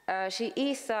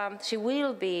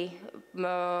will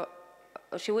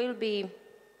be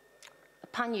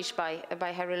punished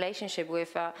by her relationship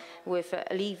with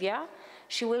Livia.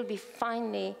 She will be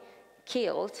finally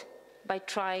killed by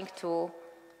trying to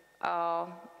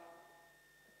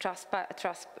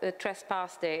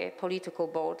trespass the political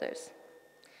borders.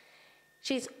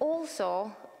 She's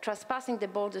also trespassing the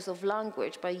borders of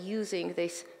language by using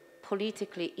this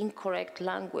politically incorrect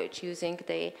language, using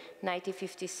the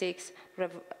 1956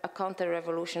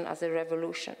 counter-revolution as a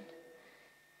revolution.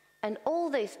 And all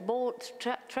these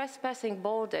trespassing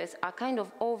borders are kind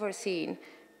of overseen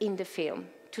in the film.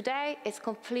 Today, it's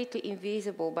completely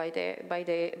invisible by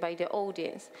the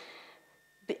audience.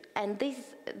 And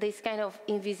this kind of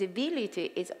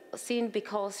invisibility is seen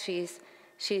because she's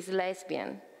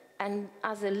lesbian. And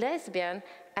as a lesbian,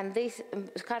 and this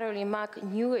Caroline Mack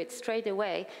knew it straight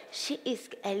away, she is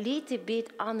a little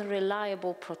bit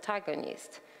unreliable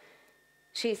protagonist.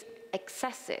 She's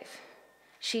excessive.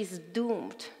 She's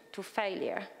doomed to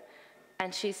failure.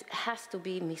 And she has to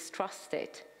be mistrusted.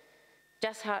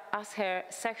 Just as her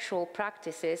sexual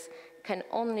practices can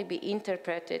only be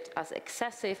interpreted as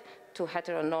excessive to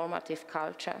heteronormative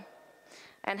culture.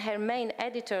 And her main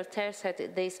editor tells her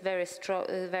this very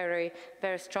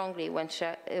strongly when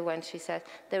she says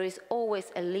there is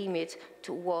always a limit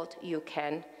to what you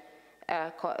can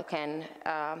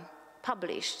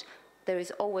publish. There is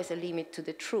always a limit to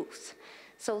the truth.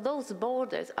 So those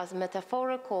borders as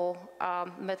metaphorical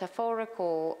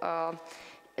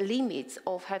limits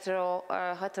of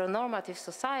heteronormative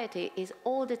society is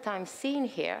all the time seen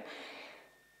here.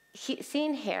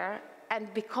 And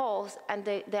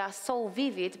they are so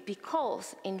vivid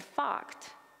because, in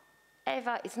fact,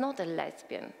 Eva is not a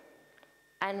lesbian.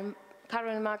 And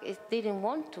Caroline Mack didn't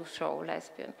want to show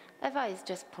lesbian. Eva is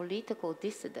just political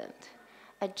dissident.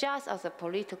 And just as a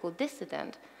political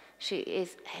dissident, she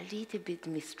is a little bit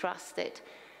mistrusted.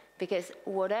 Because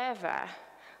whatever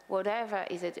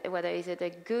is it, whether is it a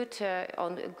good,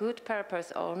 on a good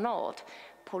purpose or not,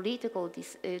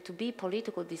 to be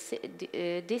political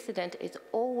dissident is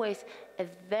always a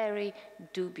very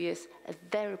dubious, a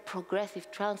very progressive,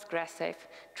 transgressive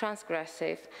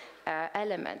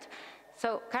element.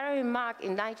 So Caroline Mack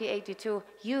in 1982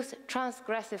 used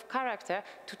transgressive character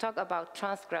to talk about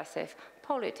transgressive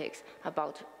politics,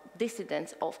 about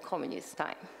dissidents of communist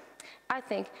time. I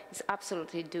think it's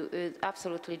absolutely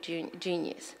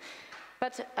genius.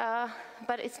 But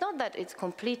it's not that it's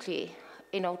completely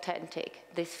inauthentic,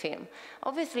 this film.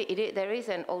 Obviously, there is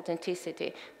an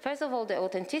authenticity. First of all, the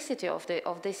authenticity of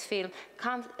this film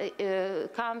comes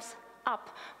up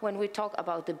when we talk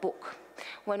about the book.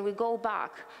 When we go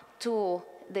back to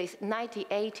this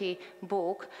 1980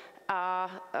 book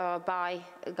by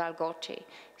Galgocci.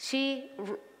 She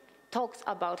talks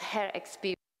about her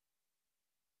experience.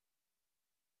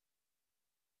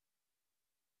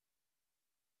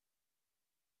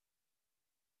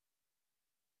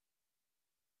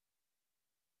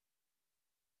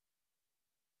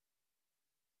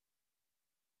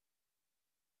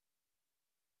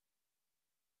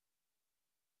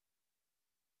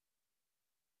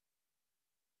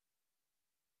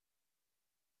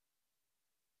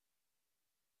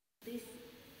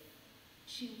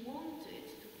 She wanted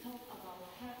to talk about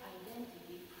her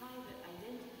identity, private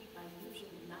identity, by using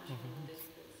national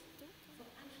discourse. So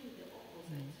actually the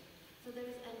opposite. So there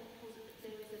is a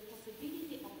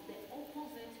possibility of the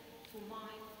opposite to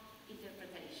my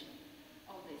interpretation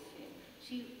of this film.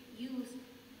 She used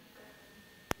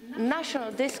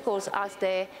national discourse as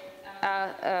the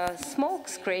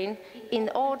smokescreen in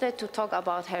order to talk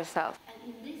about herself.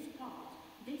 And in this part,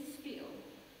 this film,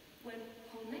 when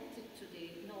connected to the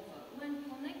novel, when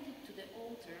connected to the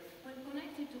author, when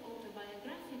connected to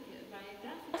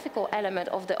autobiographical element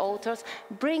of the authors,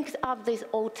 brings up this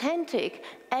authentic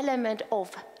element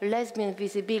of lesbian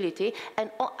visibility,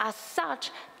 and as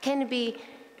such can be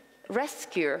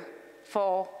rescued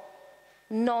for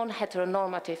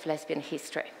non-heteronormative lesbian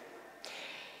history.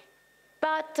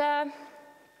 But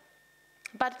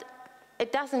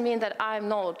it doesn't mean that I'm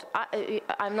not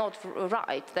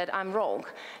right, that I'm wrong.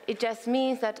 It just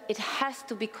means that it has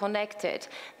to be connected,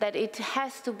 that it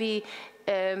has to be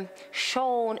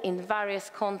shown in various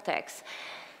contexts.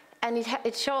 And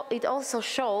it also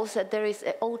shows that there is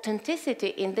authenticity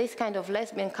in this kind of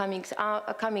lesbian coming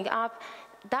up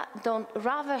that don't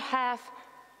rather have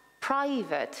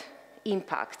private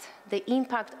impact, the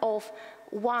impact of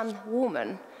one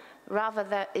woman, rather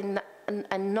than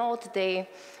and not the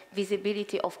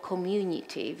visibility of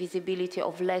community, visibility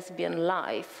of lesbian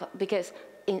life, because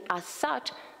as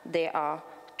such they are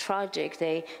tragic,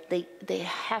 they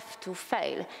have to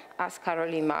fail, as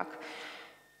Caroline Mack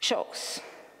shows.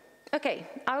 Okay,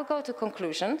 I'll go to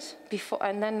conclusions before,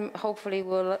 and then hopefully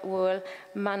we'll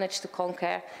manage to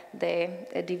conquer the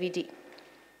DVD.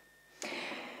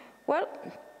 Well,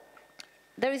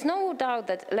 there is no doubt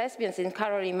that Lesbians in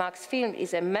Caroline Mack's film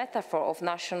is a metaphor of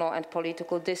national and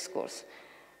political discourse.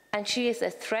 And she is a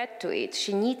threat to it.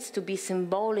 She needs to be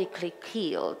symbolically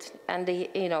killed. And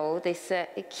this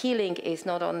killing is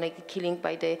not only killing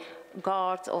by the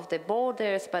guards of the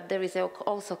borders, but there is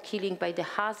also killing by the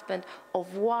husband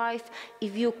of wife.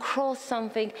 If you cross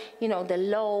something, the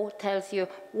law tells you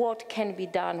what can be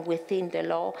done within the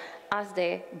law, as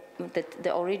the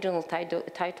original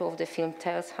title of the film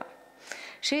tells her.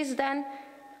 She is then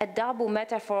a double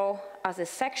metaphor as a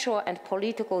sexual and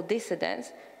political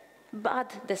dissident,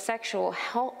 but the sexual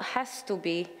has to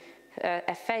be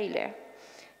a failure.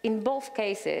 In both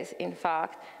cases, in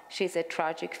fact, she's a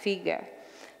tragic figure.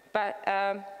 But,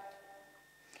 and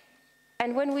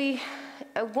when we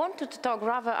wanted to talk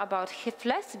rather about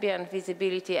lesbian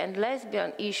visibility and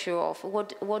lesbian issue of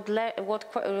what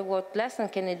lesson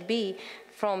can it be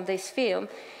from this film,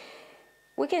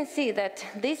 we can see that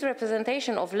this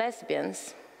representation of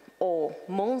lesbians or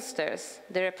monsters,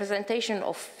 the representation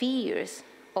of fears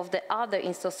of the other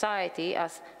in society,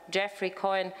 as Jeffrey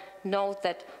Cohen notes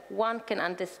that one can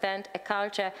understand a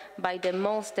culture by the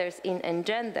monsters it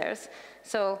engenders.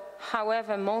 So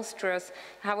however monstrous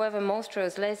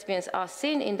lesbians are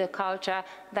seen in the culture,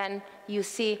 then you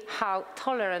see how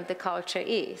tolerant the culture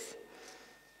is.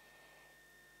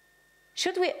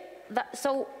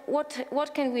 So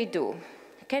what can we do?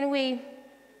 Can we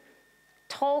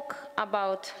talk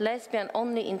about lesbian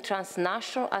only in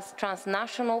transnational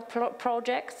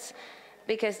projects,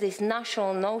 because these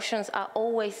national notions are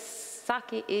always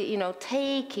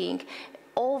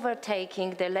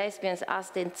overtaking the lesbians as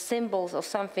the symbols of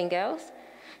something else?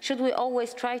 Should we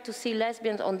always try to see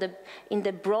lesbians in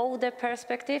the broader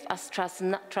perspective as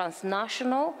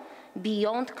transnational,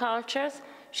 beyond cultures?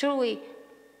 Should we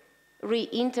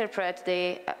reinterpret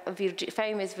the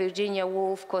famous Virginia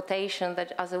Woolf quotation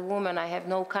that as a woman I have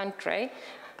no country?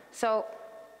 So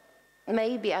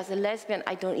maybe as a lesbian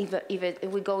I don't even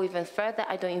if we go even further,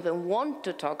 I don't even want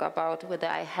to talk about whether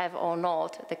I have or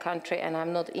not the country, and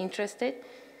I'm not interested.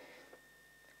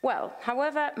 Well,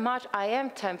 however much I am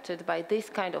tempted by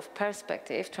this kind of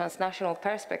perspective, transnational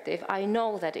perspective, I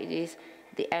know that it is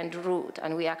the end route,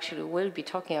 and we actually will be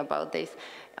talking about this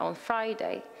on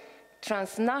Friday.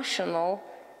 Transnational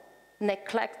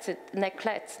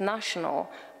neglects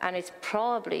national, and it's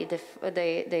probably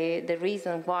the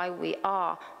reason why we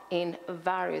are in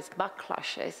various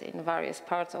backlashes in various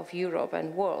parts of Europe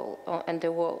and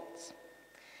the world.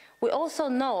 We also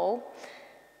know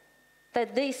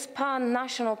that this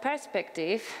pan-national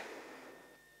perspective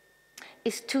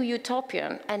is too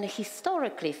utopian and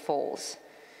historically false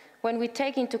when we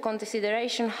take into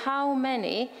consideration how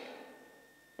many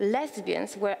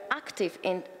lesbians were active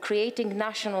in creating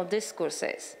national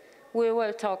discourses. We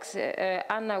will talk,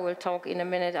 Anna will talk in a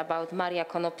minute about Maria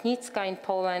Konopnicka in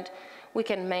Poland. We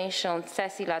can mention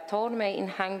Cecilia Tormé in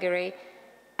Hungary.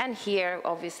 And here,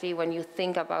 obviously, when you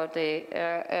think about the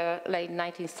late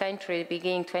 19th century,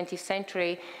 beginning 20th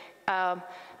century,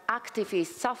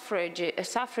 activists,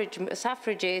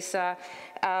 suffragists,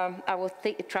 I was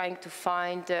trying to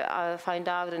find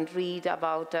out and read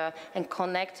about and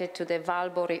connect it to the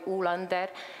Valborg Ulander.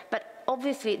 But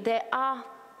obviously, they are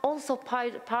also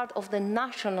part of the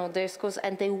national discourse,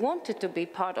 and they wanted to be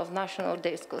part of national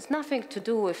discourse, nothing to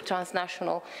do with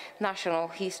transnational national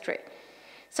history.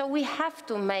 So we have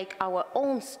to make our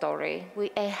own story.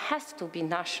 It has to be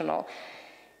national.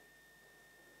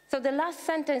 So the last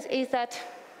sentence is that,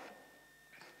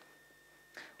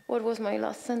 what was my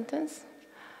last sentence?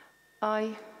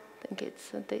 I think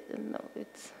it's, no,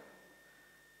 it's,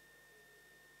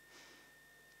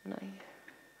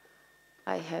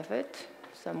 I have it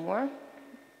somewhere.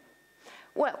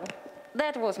 Well,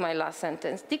 that was my last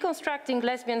sentence. Deconstructing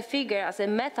lesbian figure as a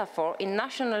metaphor in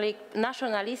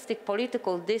nationalistic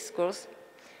political discourse.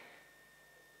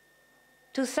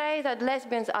 To say that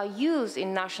lesbians are used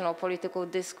in national political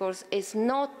discourse is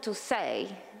not to say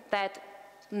that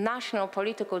national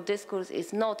political discourse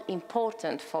is not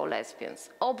important for lesbians.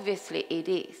 Obviously it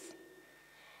is.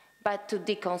 But to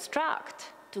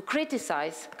deconstruct, to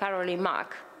criticize Caroline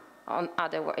Mack,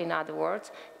 in other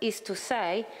words, is to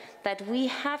say that we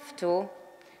have to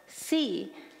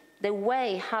see the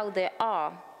way how they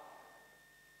are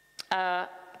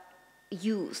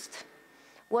used.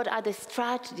 What are the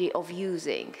strategy of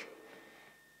using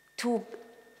to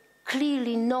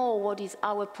clearly know what is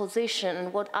our position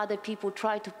and what other people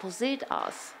try to position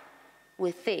us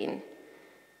within.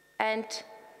 And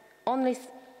only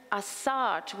as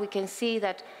such we can see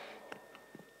that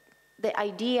the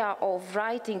idea of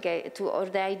writing or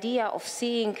the idea of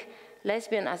seeing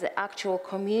lesbian as an actual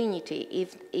community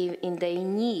in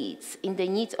the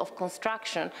needs of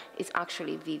construction is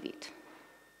actually vivid.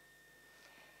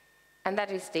 And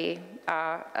that is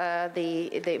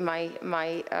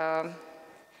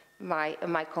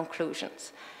my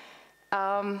conclusions.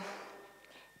 And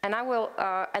I will,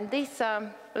 and this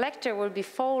lecture will be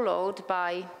followed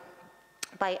by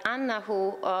Anna,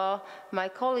 who my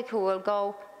colleague, who will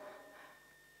go.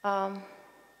 No,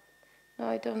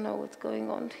 I don't know what's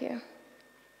going on here.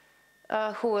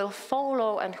 Who will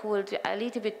follow and who will a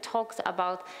little bit talks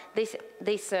about this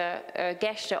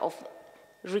gesture of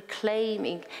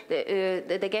reclaiming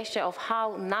the gesture of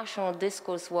how national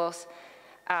discourse was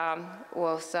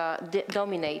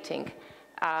dominating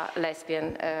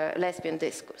lesbian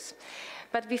discourse.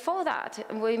 But before that,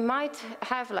 we might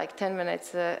have like 10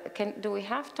 minutes. Do we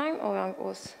have time?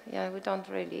 Or yeah, we don't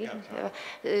really.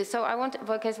 So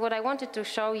because what I wanted to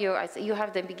show you, you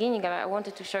have the beginning, I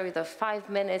wanted to show you the 5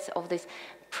 minutes of this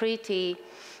pretty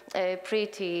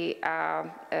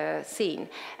scene.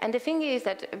 And the thing is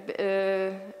that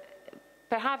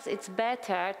perhaps it's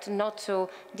better to not to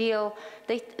deal,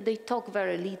 they talk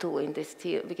very little in this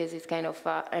because it's kind of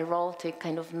erotic,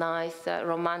 kind of nice,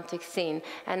 romantic scene.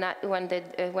 And when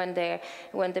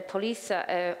the police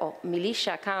or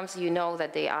militia comes, you know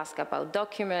that they ask about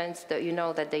documents, you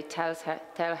know that they tell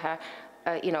her,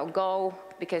 you know, go,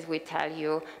 because we tell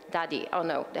you, daddy, oh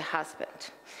no, the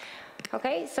husband.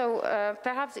 Okay, so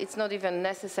perhaps it's not even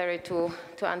necessary to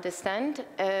understand.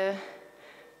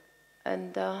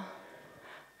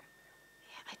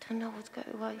 I don't know what's going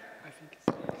on. Why? I think it's...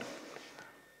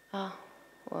 Ah,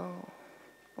 wow.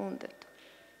 Wounded.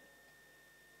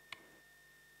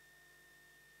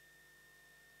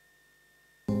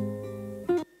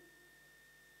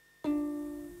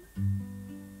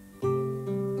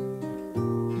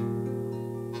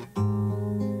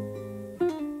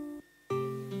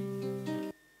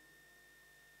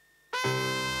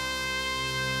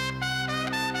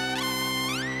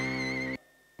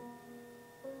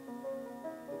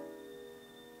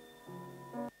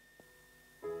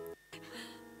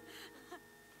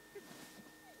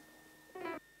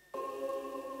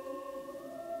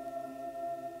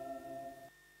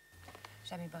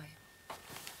 Semmi baj.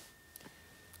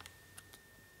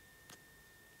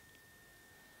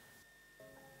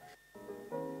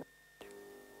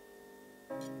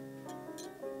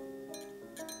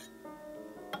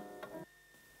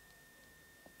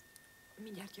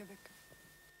 Mindjárt jövök.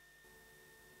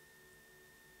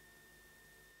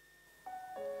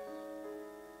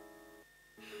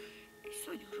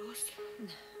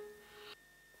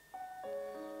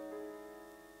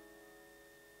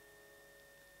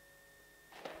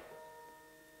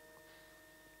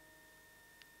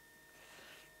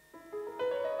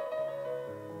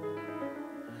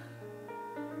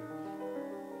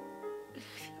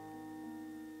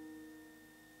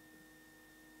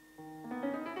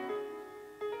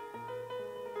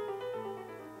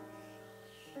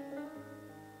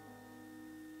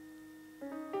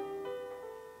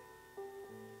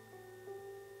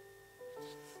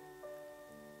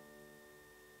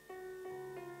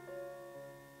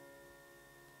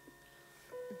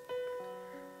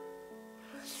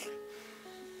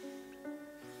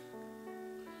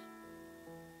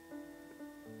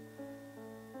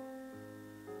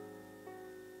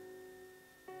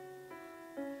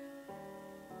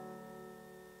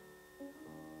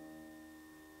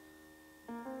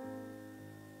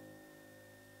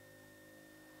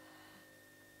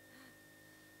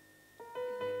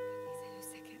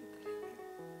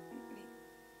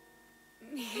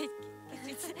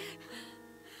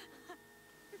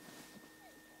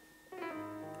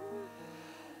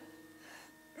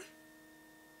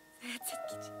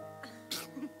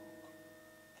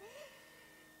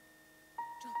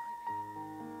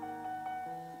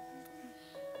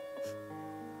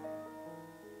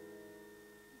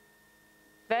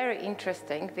 Very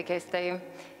interesting because they,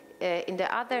 in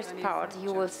the others part,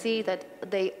 you will see that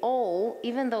they all,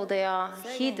 even though they are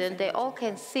hidden, they all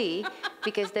can see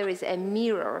because there is a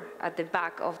mirror at the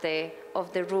back of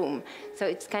the room. So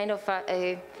it's kind of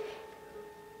a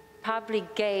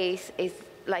public gaze is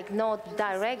like not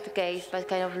direct gaze, but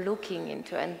kind of looking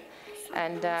into,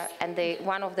 and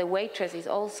one of the waitresses is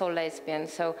also lesbian.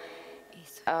 So.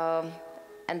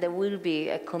 And there will be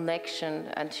a connection,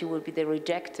 and she will be the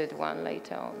rejected one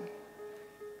later on.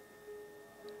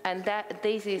 And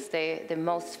this is the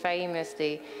most famous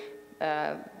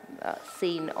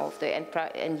scene of the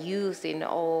and used in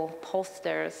all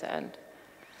posters and.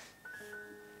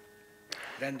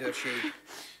 Rendőrség.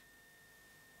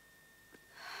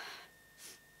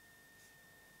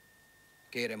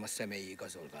 Kérem a személyi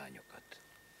igazolványokat.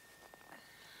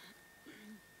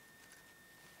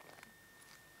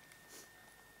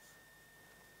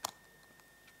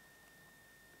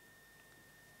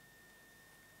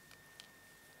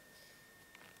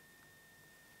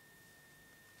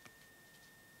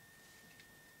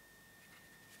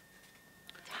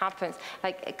 Happens.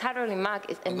 Like Caroline Mack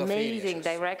is an amazing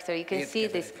director. You can see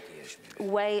this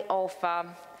way of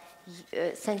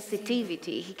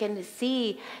sensitivity. He can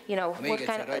see, you know, what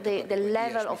kind of the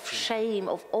level of shame,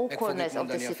 of awkwardness of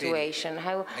the situation,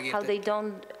 how they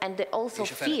don't, and they also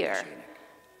fear.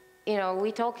 You know,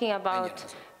 we're talking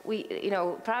about, you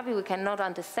know, probably we cannot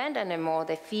understand anymore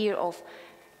the fear of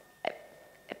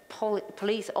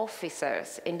police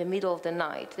officers in the middle of the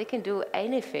night. They can do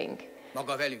anything.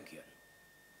 Maga velünk jön.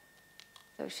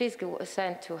 So she's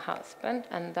sent to husband,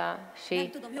 and she.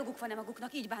 Nem tudom, joguk van-e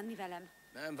maguknak így bánni velem.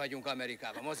 Nem vagyunk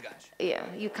Amerikában, mozgás.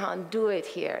 Yeah, you can't do it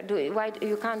here. Why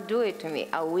you can't do it to me?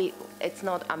 It's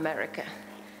not America.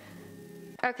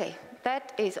 Okay,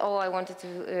 that is all I wanted to.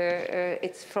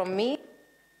 It's from me.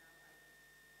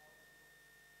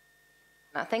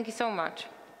 Thank you so much,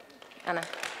 Anna.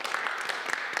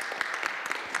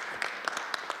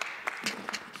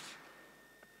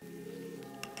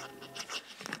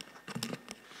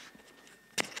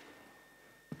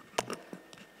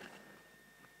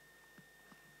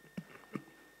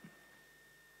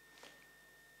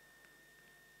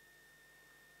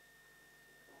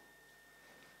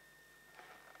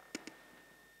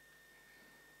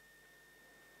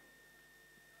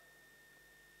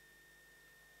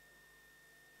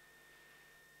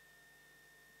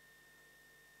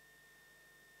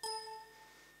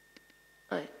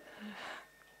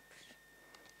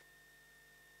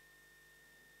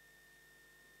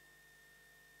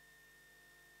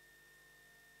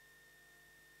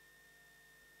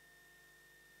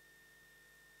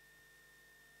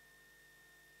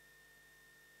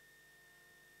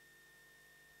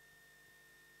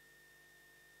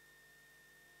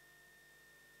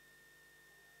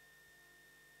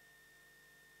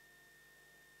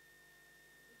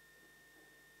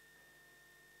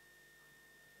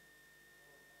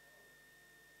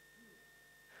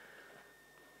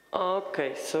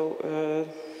 Okay, so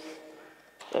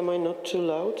am I not too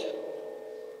loud?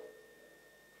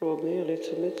 Probably a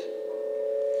little bit.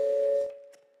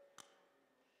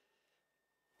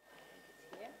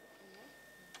 Here,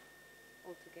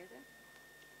 all together.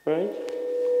 Right?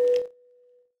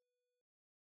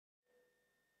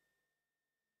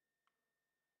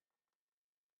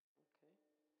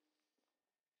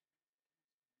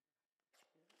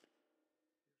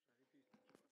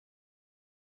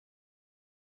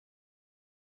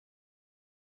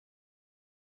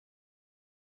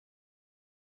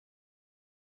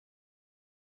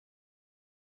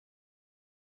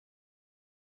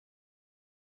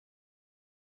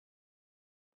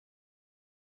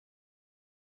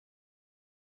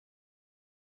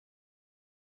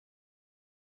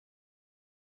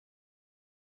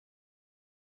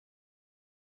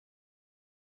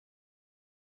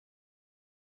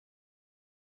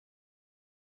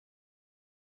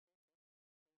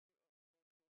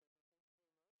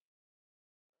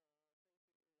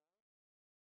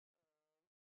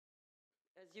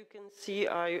 As you can see,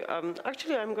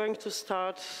 actually I'm going to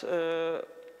start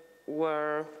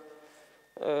where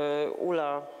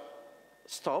Ula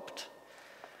stopped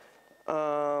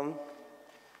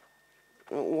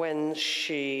when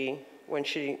she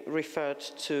referred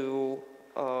to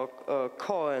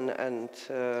Cohen and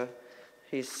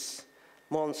his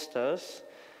monsters.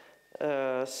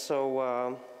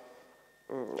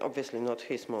 Obviously not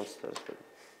his monsters, but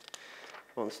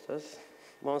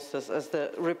monsters as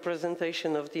the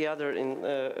representation of the other in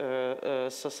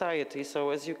society. So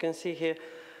as you can see here,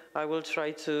 I will try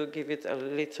to give it a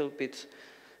little bit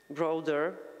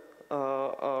broader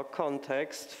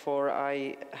context, for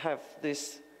I have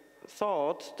this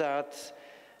thought that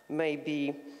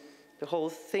maybe the whole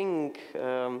thing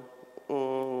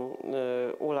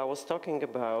Ula was talking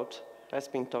about, has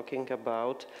been talking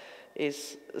about,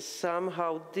 is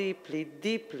somehow deeply,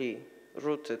 deeply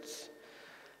rooted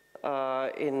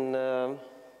in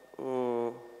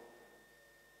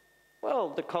well,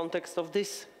 the context of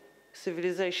this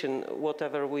civilization,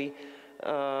 whatever we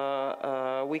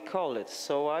call it.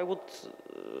 So I would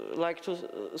like to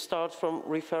start from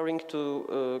referring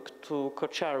to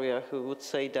Koczaria, who would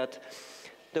say that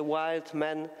the wild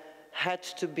man had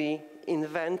to be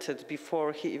invented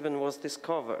before he even was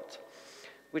discovered,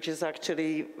 which is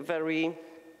actually very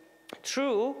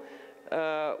true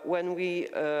when we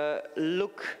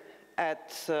look at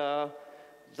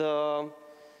the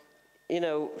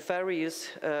various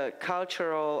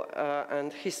cultural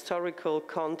and historical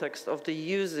context of the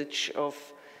usage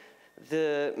of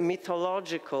the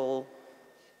mythological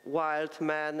wild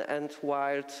men and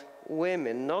wild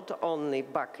women, not only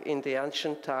back in the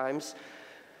ancient times,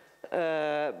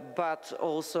 but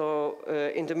also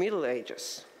in the Middle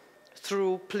Ages,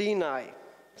 through Pliny,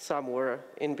 somewhere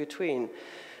in between.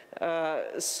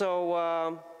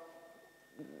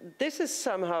 This is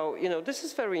somehow, this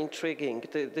is very intriguing,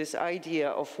 this idea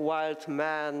of wild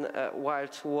man,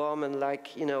 wild woman,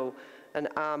 like, an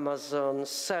Amazon,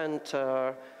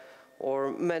 centaur,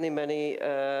 or many, many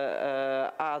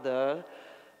other,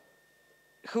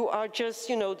 who are just,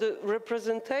 the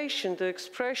representation, the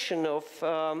expression of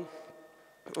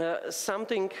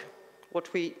something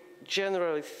what we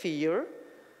generally fear,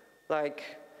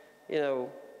 like,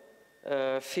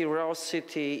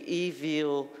 ferocity,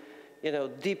 evil,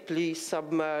 deeply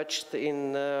submerged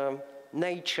in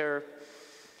nature,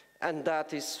 and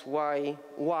that is why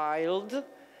wild.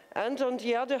 And on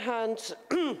the other hand,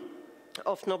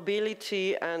 of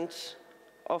nobility and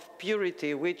of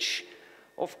purity, which,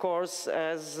 of course,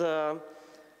 as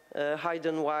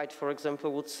Hayden White, for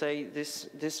example, would say,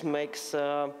 this makes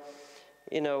a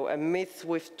myth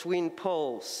with twin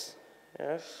poles,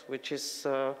 yes, which is,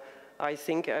 I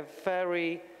think, a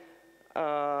very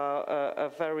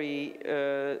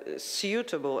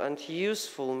suitable and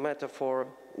useful metaphor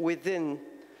within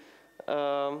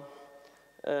the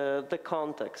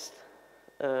context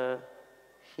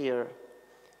here.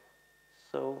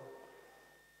 So,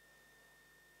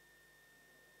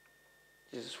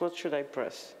 Jesus, what should I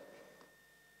press?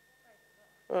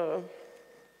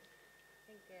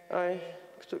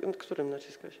 Którym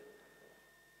naciskać?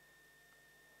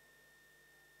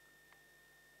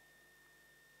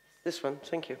 This one,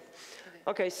 thank you.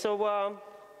 Okay, so,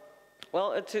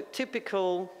 well, a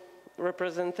typical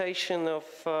representation of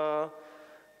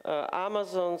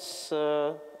Amazons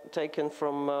taken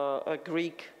from a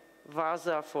Greek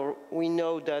vasa, for we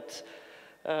know that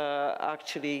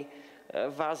actually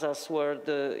vasas were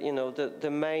the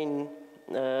main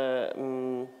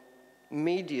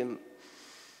medium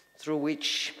through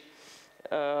which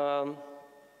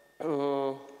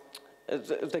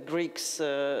the Greeks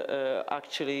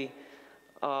actually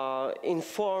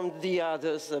informed the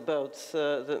others about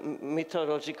the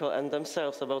mythological and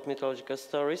themselves about mythological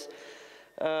stories.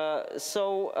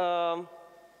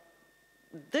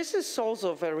 This is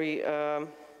also very,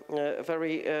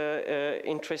 very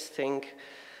interesting.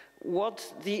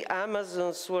 What the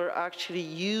Amazons were actually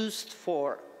used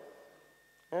for,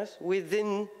 yes,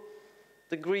 within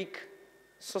the Greek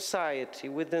society,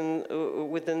 within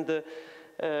the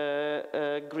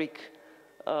Greek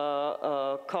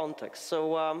context.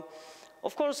 So,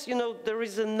 of course, there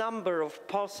is a number of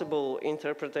possible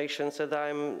interpretations, and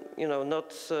I'm,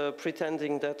 not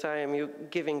pretending that I am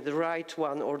giving the right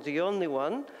one or the only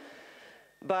one,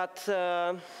 but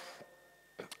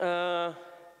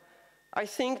I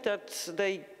think that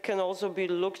they can also be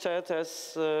looked at as,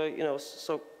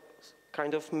 so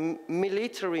kind of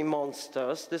military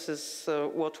monsters. This is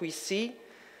what we see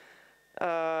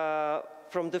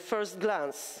from the first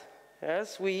glance.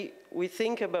 Yes, we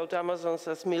think about Amazons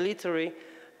as military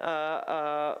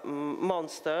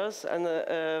monsters, and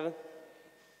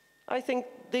I think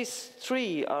these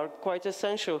three are quite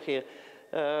essential here.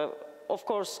 Of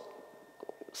course,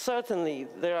 certainly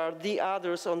there are the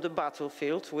others on the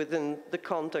battlefield within the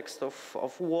context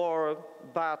of war,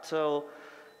 battle,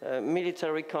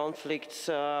 military conflicts,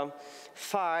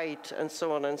 fight, and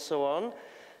so on and so on.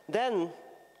 Then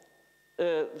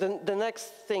the next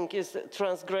thing is the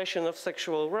transgression of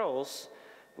sexual roles,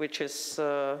 which is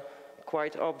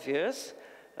quite obvious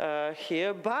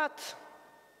here. But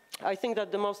I think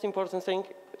that the most important thing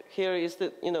here is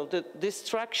that, you know, the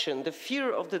destruction, the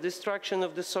fear of the destruction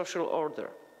of the social order.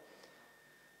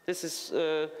 This is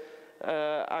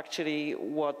actually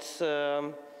what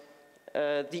the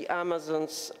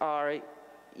Amazons are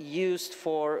used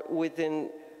for within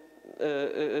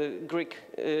Greek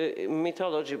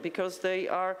mythology, because they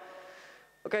are,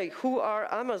 okay, who are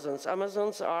Amazons?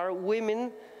 Amazons are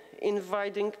women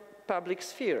invading public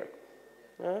sphere,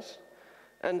 yes?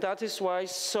 And that is why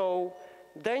so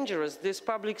dangerous. This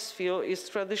public sphere is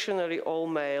traditionally all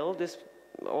male,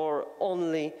 or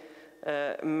only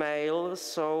male,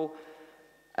 so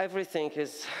everything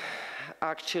is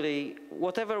actually,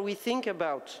 whatever we think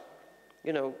about,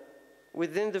 you know,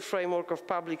 within the framework of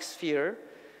public sphere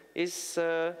is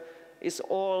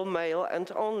all male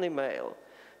and only male.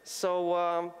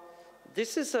 So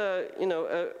this is a, you know,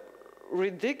 a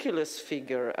ridiculous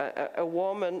figure, a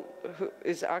woman who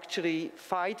is actually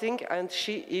fighting, and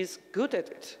she is good at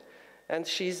it, and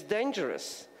she's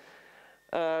dangerous.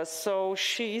 So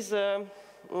she's a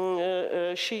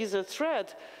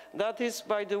threat. That is,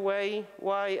 by the way,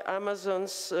 why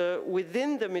Amazons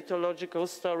within the mythological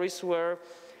stories were,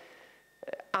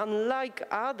 unlike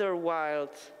other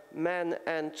wild men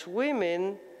and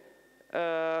women,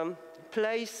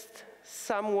 placed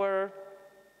somewhere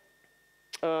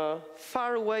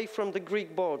far away from the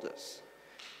Greek borders.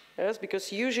 Yes,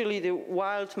 because usually the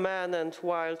wild men and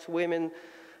wild women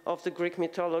of the Greek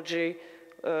mythology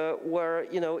were,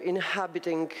 you know,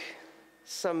 inhabiting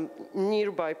some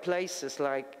nearby places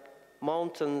like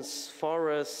mountains,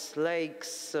 forests,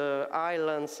 lakes,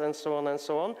 islands, and so on and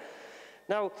so on.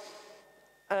 Now,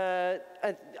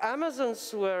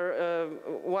 Amazons were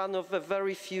one of the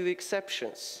very few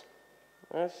exceptions.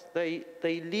 Yes? They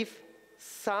live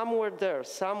somewhere there,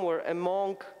 somewhere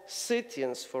among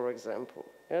Scythians, for example,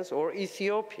 yes? Or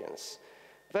Ethiopians,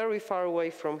 very far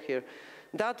away from here.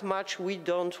 That much we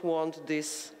don't want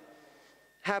this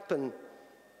happen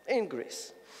in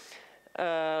Greece.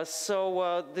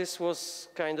 So this was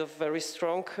kind of very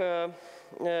strong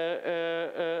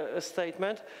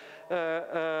statement.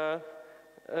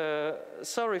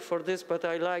 Sorry for this, but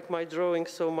I like my drawing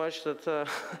so much that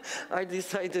I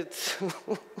decided to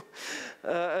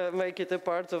make it a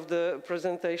part of the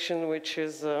presentation, which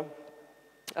is,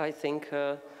 I think,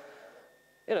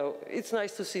 you know, it's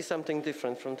nice to see something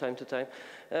different from time to time.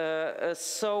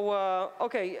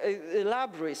 Okay,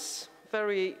 Labris,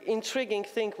 very intriguing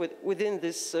thing within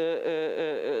this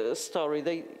story.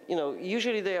 They, you know,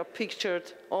 usually they are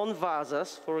pictured on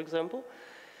vases, for example.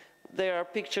 They are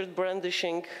pictured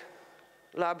brandishing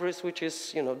Labris, which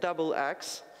is, you know, double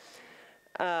axe.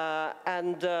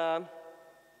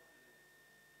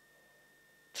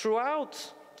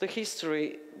 Throughout the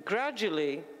history,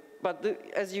 gradually, but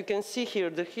as you can see here,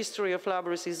 the history of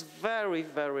Labris is very,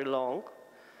 very long.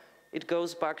 It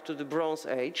goes back to the Bronze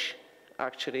Age,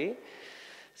 actually.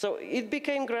 So it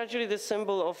became gradually the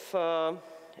symbol of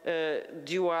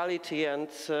duality and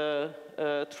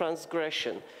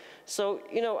transgression. So,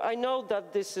 you know, I know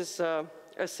that this is a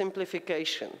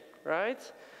simplification, right?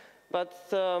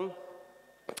 But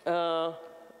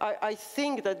I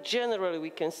think that generally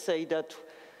we can say that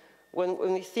when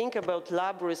we think about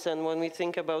Labris and when we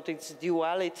think about its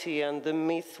duality and the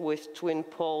myth with twin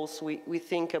poles, we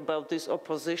think about this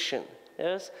opposition,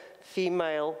 yes?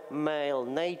 Female, male,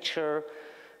 nature,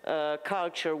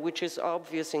 culture, which is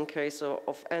obvious in case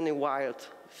of any wild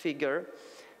figure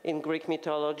in Greek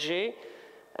mythology.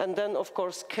 And then, of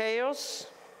course, chaos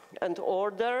and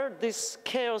order. This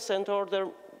chaos and order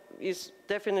is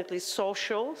definitely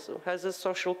social, so has a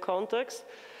social context.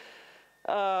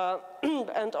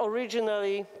 And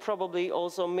originally, probably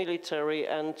also military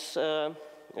and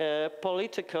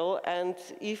political. And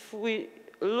if we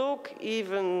look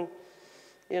even,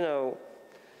 you know,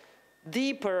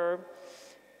 deeper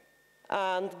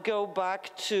and go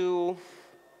back to,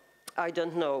 I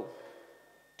don't know,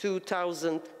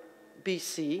 2000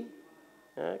 BC,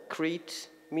 Crete,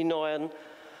 Minoan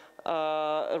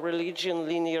religion,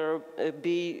 linear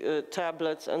B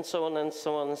tablets, and so on and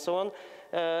so on and so on.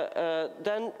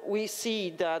 Then we see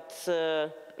that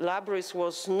Labris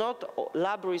was not,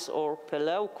 Labris or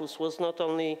Peleucus was not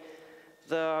only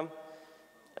the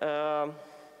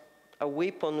a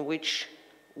weapon which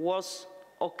was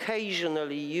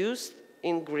occasionally used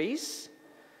in Greece.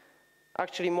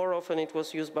 Actually, more often it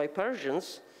was used by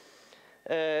Persians,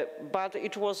 but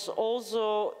it was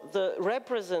also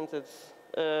represented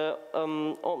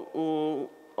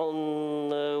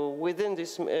within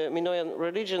this Minoan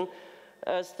religion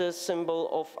as the symbol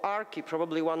of arche,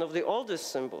 probably one of the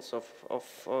oldest symbols of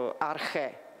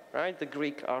arche, right? The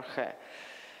Greek arche.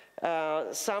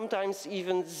 Sometimes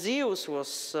even Zeus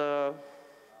was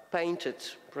painted,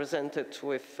 presented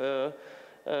with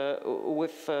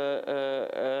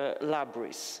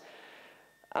labris.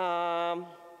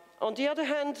 On the other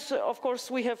hand, of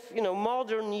course, we have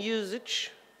modern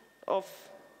usage of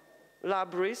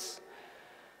labris,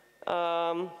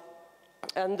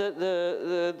 and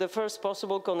the first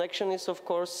possible connection is, of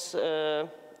course,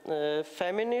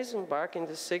 feminism. Back in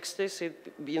the 60s,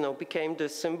 it became the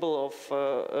symbol of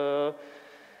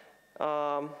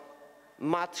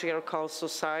matriarchal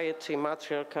society,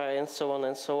 matriarchy, and so on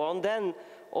and so on. Then,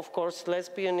 of course,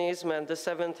 lesbianism and the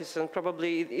 70s, and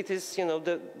probably it is,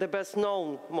 the best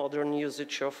known modern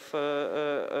usage of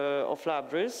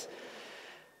labris.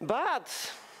 But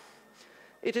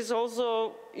it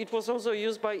was also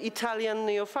used by Italian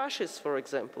neo-fascists, for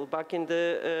example, back in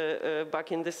the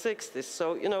 60s.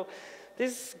 So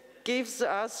this gives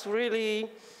us really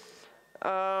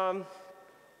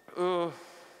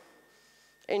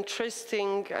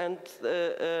interesting and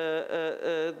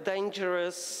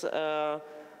dangerous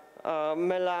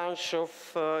melange of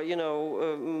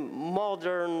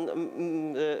modern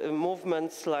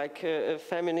movements like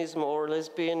feminism or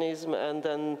lesbianism, and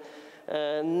then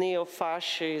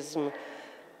neo-fascism,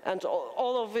 and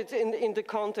all of it in the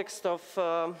context of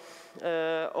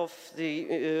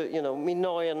the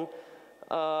Minoan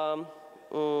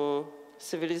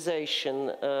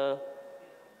civilization.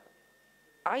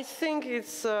 I think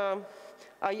it's.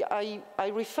 I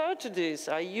refer to this.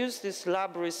 I use this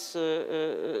labris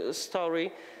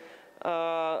story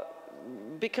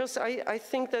because I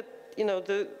think that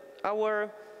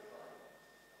our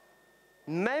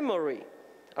memory,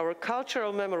 our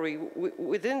cultural memory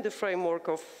within the framework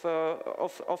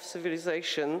of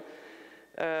civilization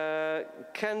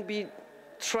can be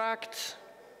tracked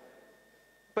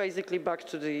basically back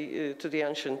to the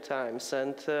ancient times.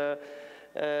 And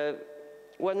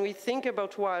when we think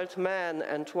about wild men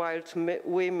and wild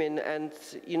women and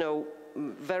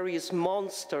various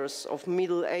monsters of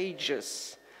Middle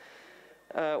Ages,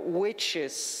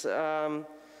 witches,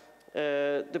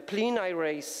 the Plini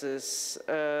races,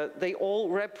 they all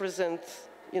represent,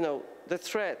 the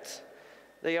threat.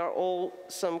 They are all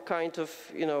some kind of,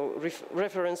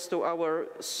 reference to our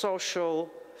social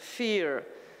fear.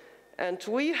 And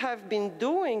we have been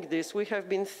doing this, we have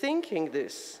been thinking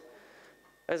this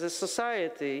as a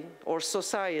society or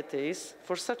societies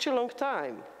for such a long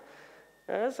time.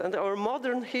 Yes? And our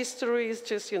modern history is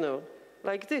just,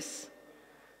 like this,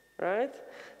 right?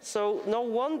 So no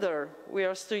wonder we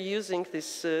are still using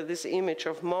this image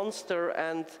of monster,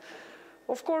 and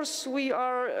of course we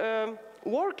are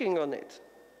working on it.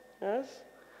 Yes?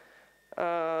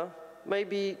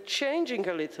 Maybe changing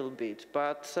a little bit,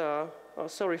 but oh,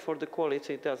 sorry for the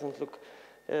quality, it doesn't look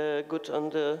good on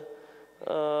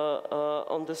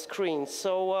the screen.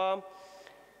 So,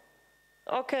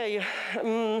 okay,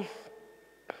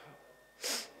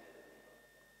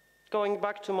 going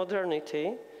back to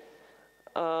modernity,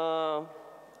 I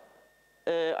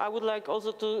would like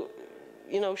also to,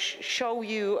 show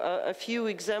you a few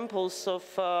examples of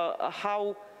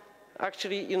how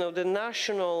actually, the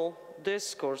national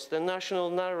discourse, the national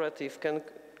narrative can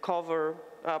cover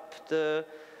up the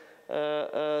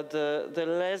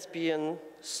lesbian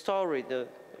story, the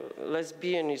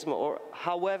lesbianism, or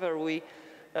however we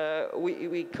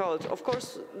call it. Of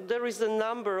course, there is a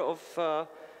number of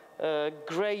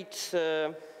great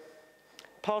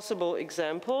possible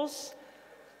examples,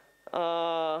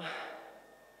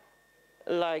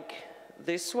 like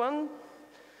this one,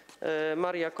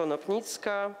 Maria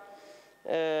Konopnicka.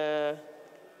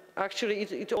 Actually,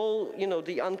 it all,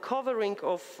 the uncovering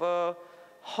of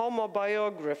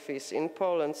homobiographies in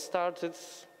Poland started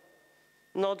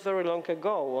not very long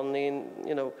ago. Only,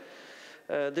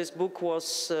 this book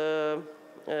was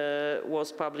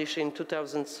published in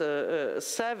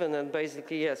 2007, and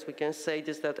basically, yes, we can say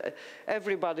this, that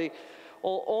everybody,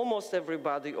 or almost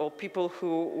everybody, or people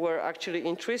who were actually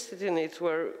interested in it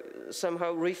were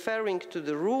somehow referring to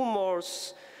the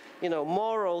rumors,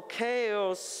 moral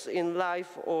chaos in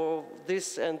life of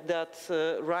this and that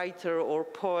writer or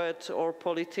poet or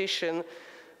politician,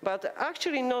 but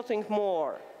actually nothing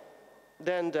more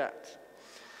than that.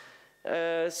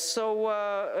 So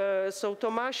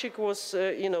Tomasik was,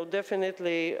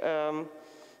 definitely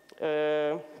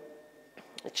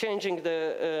changing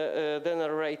the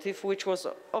narrative, which was,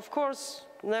 of course,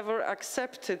 never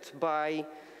accepted by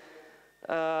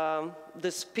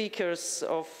the speakers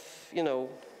of,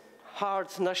 hard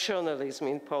nationalism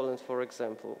in Poland, for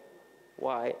example.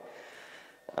 Why?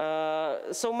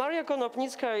 So Maria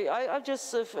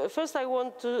Konopnicka, first I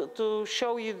want to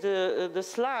show you the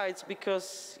slides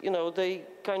because, they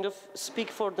kind of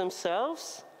speak for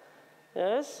themselves,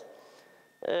 yes?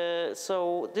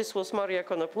 So this was Maria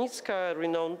Konopnicka, a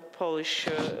renowned Polish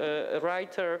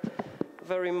writer,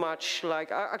 very much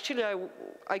like, actually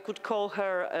I could call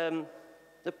her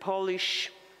the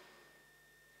Polish,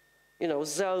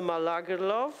 Zelma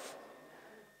Lagerlöf,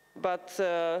 but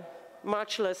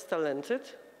much less talented,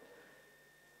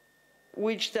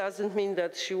 which doesn't mean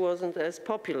that she wasn't as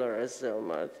popular as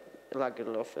Zelma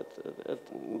Lagerlöf at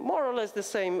more or less the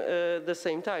same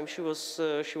time. She was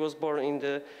born in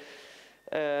the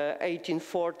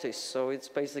 1840s, so it's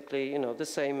basically the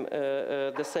same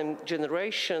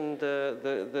generation,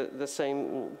 the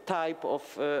same type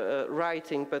of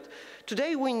writing. But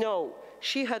today we know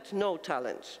she had no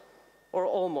talent, or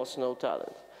almost no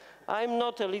talent. I'm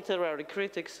not a literary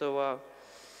critic, so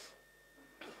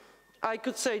I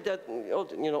could say that,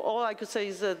 all I could say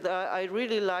is that I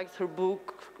really liked her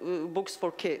books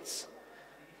for kids.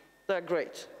 They're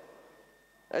great.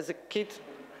 As a kid,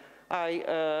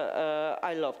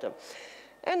 I love them.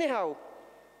 Anyhow,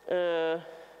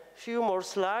 few more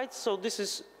slides. So this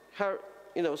is her,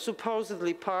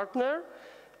 supposedly partner,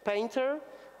 painter,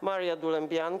 Maria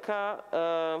Dulębianka,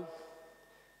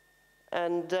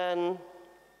 and then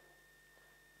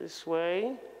this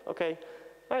way. Okay,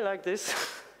 I like this.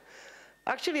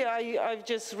 Actually, I've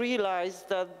just realized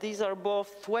that these are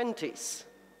both 20s.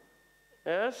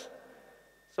 Yes?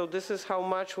 So this is how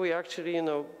much we actually,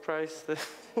 price the...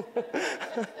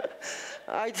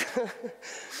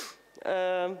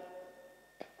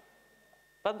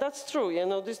 but that's true,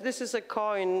 this is a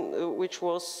coin which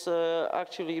was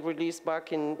actually released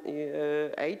back in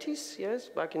 80s, yes,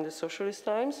 back in the socialist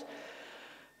times.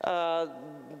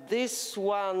 This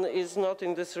one is not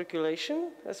in the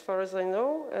circulation, as far as I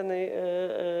know,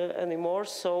 anymore.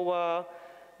 So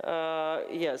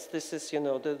yes, this is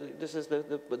this is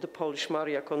the Polish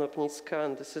Maria Konopnicka,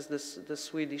 and this is the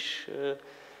Swedish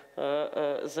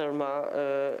Zelma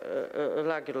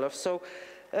Lagerlöf. So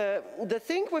the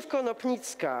thing with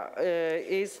Konopnicka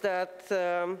is that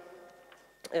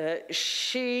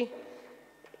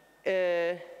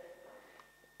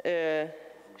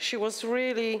she was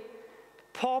really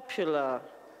popular,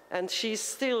 and she's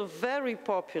still very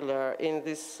popular in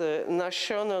these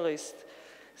nationalist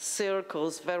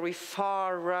circles, very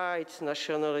far-right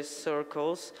nationalist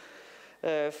circles,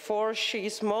 for she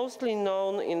is mostly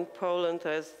known in Poland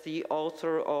as the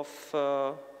author of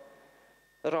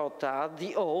Rota,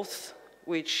 The Oath,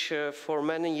 which for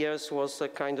many years was a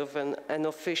kind of an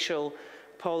unofficial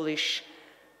Polish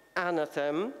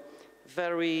anathema,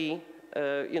 very,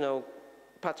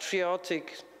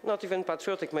 patriotic, not even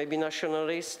patriotic, maybe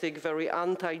nationalistic, very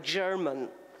anti-German,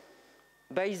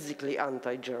 basically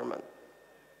anti-German.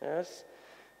 Yes,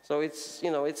 so it's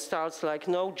it starts like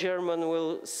no German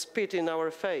will spit in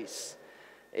our face.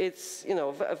 It's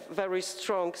a very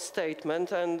strong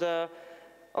statement, and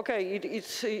okay,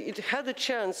 it had a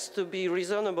chance to be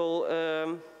reasonable,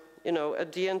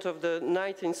 at the end of the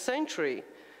 19th century,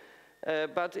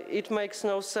 but it makes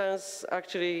no sense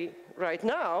actually right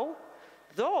now.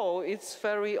 Though it's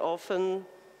very often,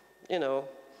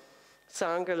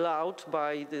 sung aloud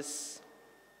by these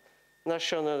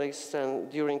nationalists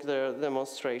and during their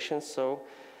demonstrations. So,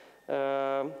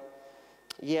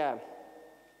 yeah,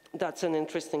 that's an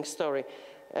interesting story.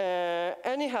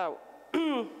 Anyhow,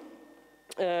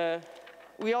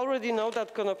 we already know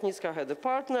that Konopnicka had a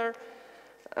partner.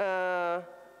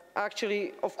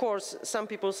 Actually, of course, some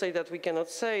people say that we cannot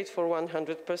say it for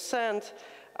 100%.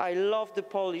 I love the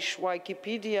Polish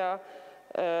Wikipedia,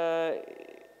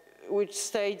 which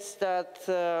states that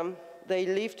they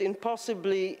lived in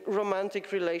possibly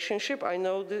romantic relationship. I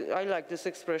like this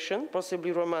expression,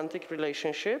 possibly romantic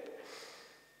relationship.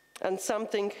 And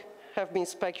something have been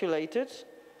speculated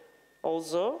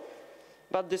also,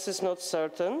 but this is not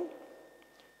certain.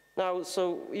 Now,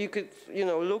 so you could,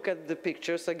 look at the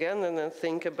pictures again and then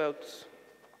think about,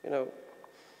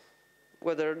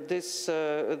 whether this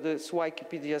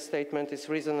Wikipedia statement is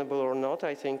reasonable or not.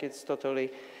 I think it's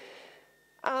totally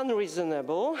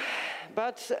unreasonable.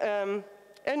 But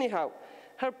anyhow,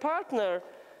 her partner,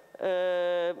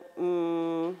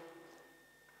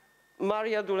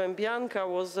 Maria Dulębianka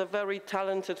was a very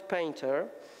talented painter,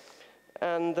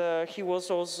 and he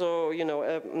was also, you know,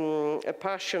 a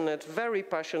passionate, very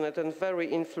passionate and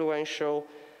very influential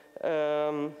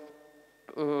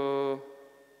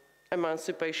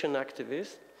emancipation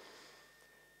activist.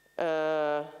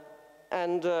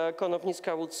 And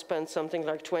Konopnicka would spend something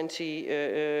like 20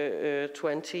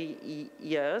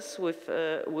 years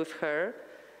with her.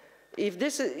 If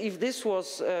this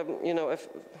was, you know, a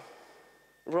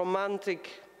romantic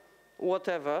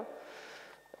whatever,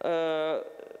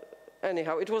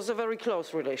 anyhow, it was a very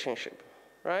close relationship,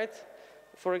 right?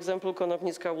 For example,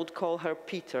 Konopnicka would call her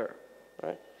Peter,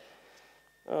 right?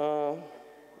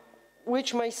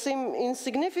 Which may seem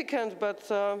insignificant, but,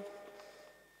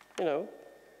 you know,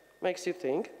 makes you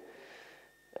think.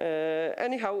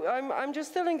 Anyhow, I'm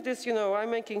just telling this, you know, I'm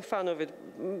making fun of it.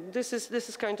 This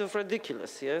is kind of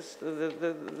ridiculous, yes?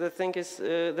 The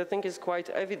thing is quite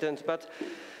evident, but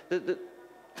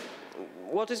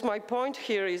what is my point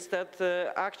here is that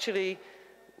actually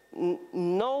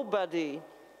nobody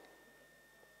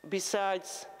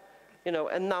besides, you know,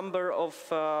 a number of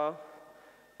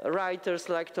writers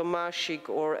like Tomasik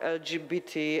or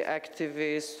LGBT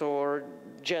activists or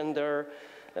gender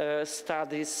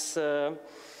studies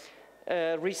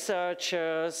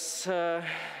researchers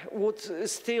would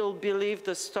still believe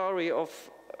the story of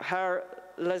her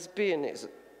lesbianism,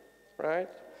 right?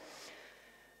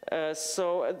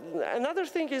 So another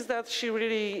thing is that she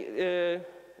really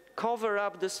covered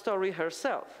up the story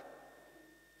herself.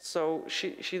 So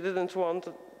she didn't want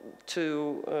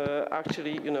to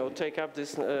actually, you know, take up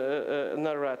this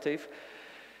narrative,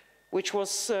 which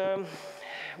was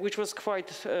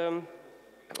quite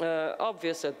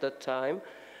obvious at that time.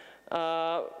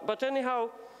 But anyhow,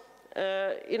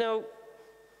 you know,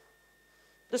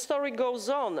 the story goes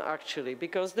on actually,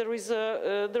 because there is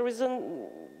a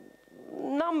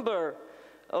number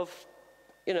of,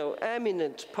 you know,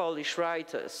 eminent Polish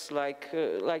writers like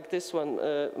this one,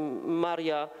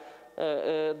 Maria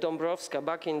Dąbrowska.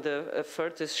 Back in the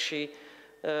 30s, she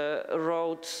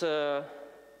wrote.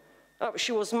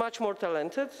 She was much more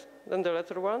talented than the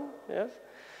latter one. Yes.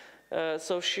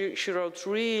 So she wrote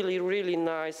really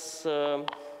nice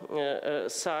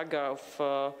saga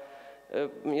of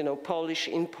you know, Polish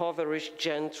impoverished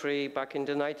gentry back in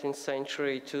the 19th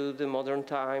century to the modern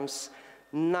times.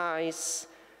 Nice,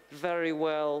 very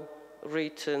well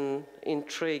written,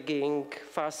 intriguing,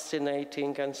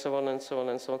 fascinating, and so on and so on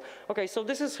and so on. Okay, so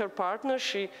this is her partner.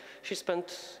 She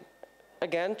spent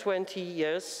again 20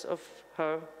 years of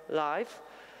her life.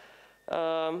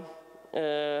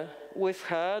 With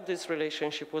her, this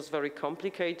relationship was very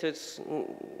complicated,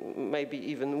 maybe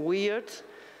even weird,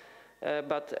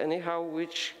 but anyhow,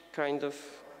 which kind of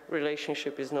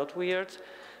relationship is not weird?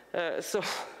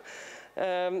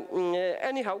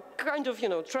 Anyhow, kind of, you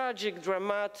know, tragic,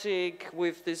 dramatic,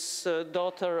 with this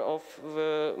daughter of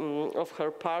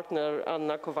her partner,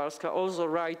 Anna Kowalska, also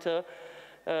writer,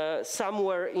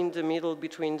 somewhere in the middle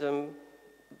between them.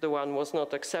 The one was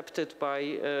not accepted by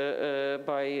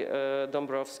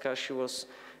Dąbrowska. She was,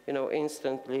 you know,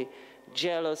 instantly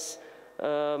jealous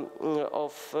of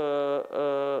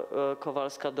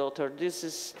Kowalska daughter. This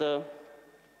is the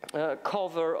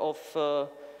cover of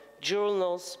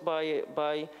journals by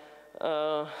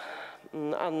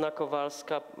Anna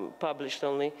Kowalska, published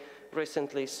only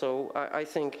recently. So I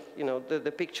think, you know,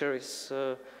 the picture is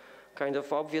kind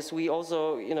of obvious. We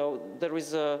also, you know, there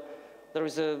is a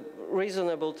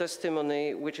reasonable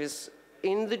testimony which is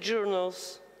in the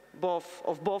journals,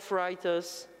 of both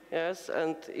writers, yes,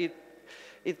 and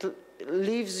it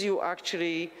leaves you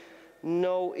actually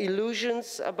no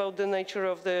illusions about the nature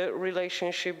of the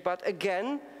relationship. But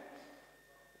again,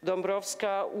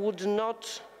 Dąbrowska would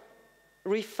not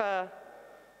refer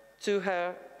to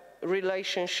her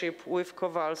relationship with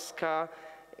Kowalska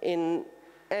in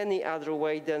any other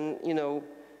way than, you know,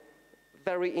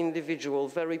 very individual,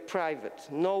 very private,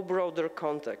 no broader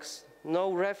context,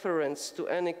 no reference to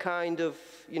any kind of,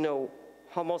 you know,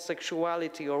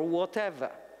 homosexuality or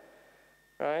whatever,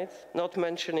 right? Not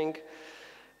mentioning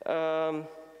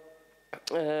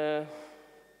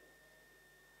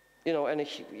you know, any,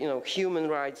 you know, human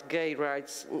rights, gay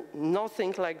rights,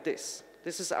 nothing like this.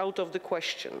 This is out of the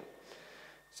question.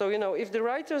 So, you know, if the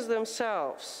writers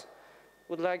themselves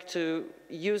would like to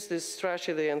use this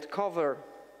tragedy and cover,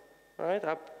 right,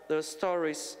 up the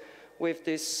stories with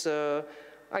this,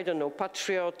 I don't know,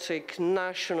 patriotic,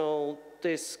 national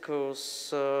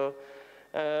discourse,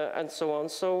 and so on.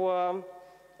 So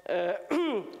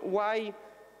why,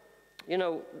 you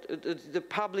know, the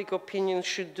public opinion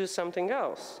should do something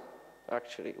else,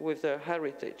 actually, with their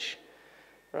heritage,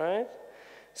 right?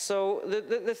 So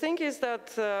the thing is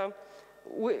that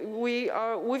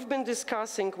we've been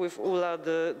discussing with Ula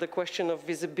the question of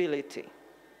visibility,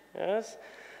 yes?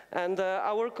 And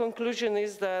our conclusion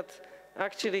is that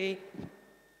actually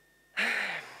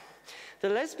the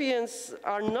lesbians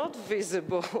are not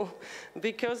visible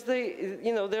because they,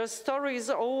 you know, their story is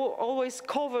always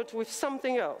covered with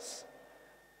something else,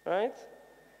 right?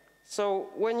 So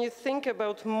when you think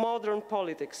about modern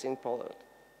politics in Poland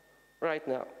right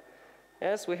now,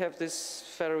 yes, we have this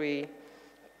very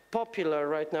popular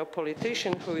right now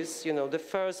politician who is, you know, the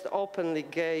first openly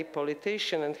gay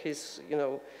politician, and he's, you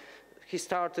know, he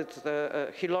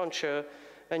launched a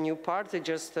new party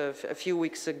just a few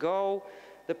weeks ago.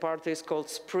 The party is called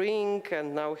Spring,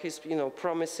 and now he's, you know,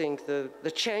 promising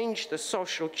the change, the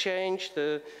social change,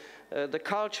 the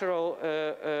cultural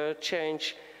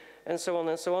change, and so on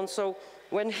and so on. So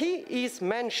when he is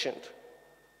mentioned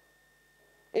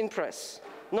in press,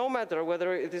 no matter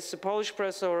whether it is a Polish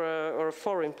press or a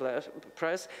foreign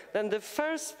press, then the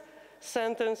first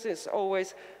sentence is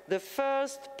always the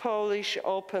first Polish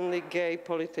openly gay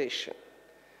politician.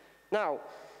 Now,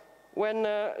 when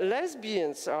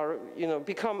lesbians are, you know,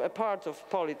 become a part of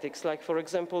politics, like for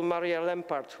example Maria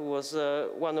Lempart, who was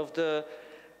one of the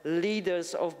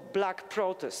leaders of black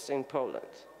protests in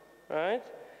Poland, right?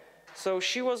 So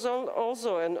she was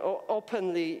also an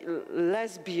openly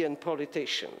lesbian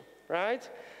politician, right?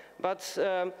 But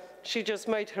she just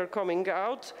made her coming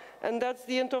out, and that's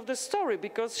the end of the story,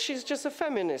 because she's just a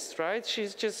feminist, right?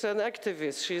 She's just an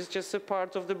activist. She's just a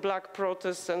part of the black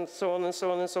protests, and so on and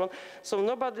so on and so on. So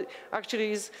nobody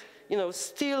actually is, you know,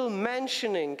 still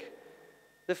mentioning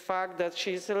the fact that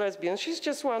she's a lesbian. She's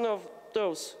just one of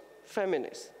those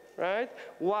feminists, right?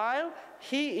 While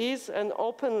he is an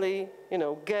openly, you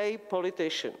know, gay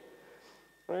politician.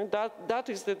 Right? That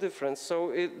is the difference.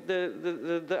 So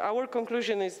our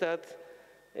conclusion is that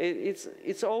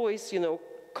it's always, you know,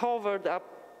 covered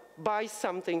up by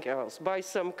something else, by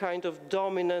some kind of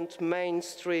dominant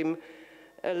mainstream,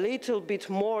 a little bit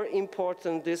more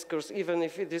important discourse, even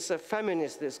if it is a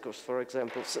feminist discourse, for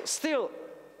example. So still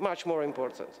much more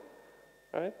important.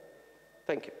 Right?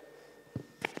 Thank you.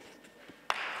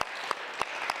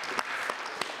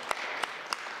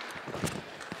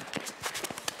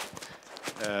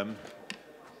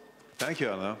 Thank you,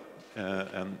 Anna,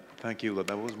 and thank you.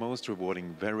 That was most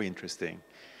rewarding, very interesting.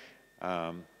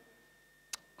 I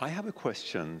have a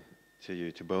question to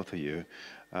you, to both of you.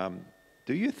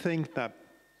 Do you think that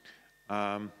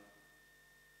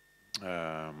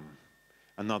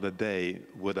another day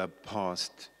would have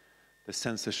passed the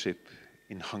censorship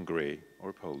in Hungary,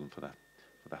 or Poland for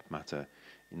that matter,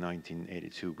 in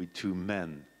 1982 with two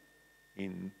men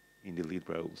in the lead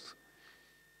roles?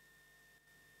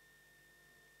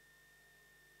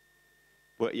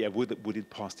 Well, yeah, would it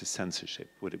pass the censorship?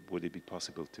 Would it be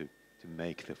possible to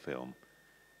make the film?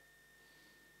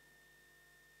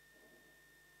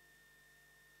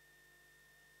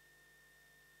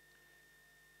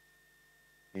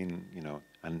 In, you know,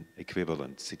 an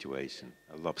equivalent situation,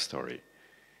 a love story.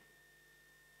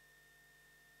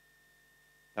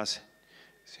 That's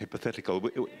hypothetical.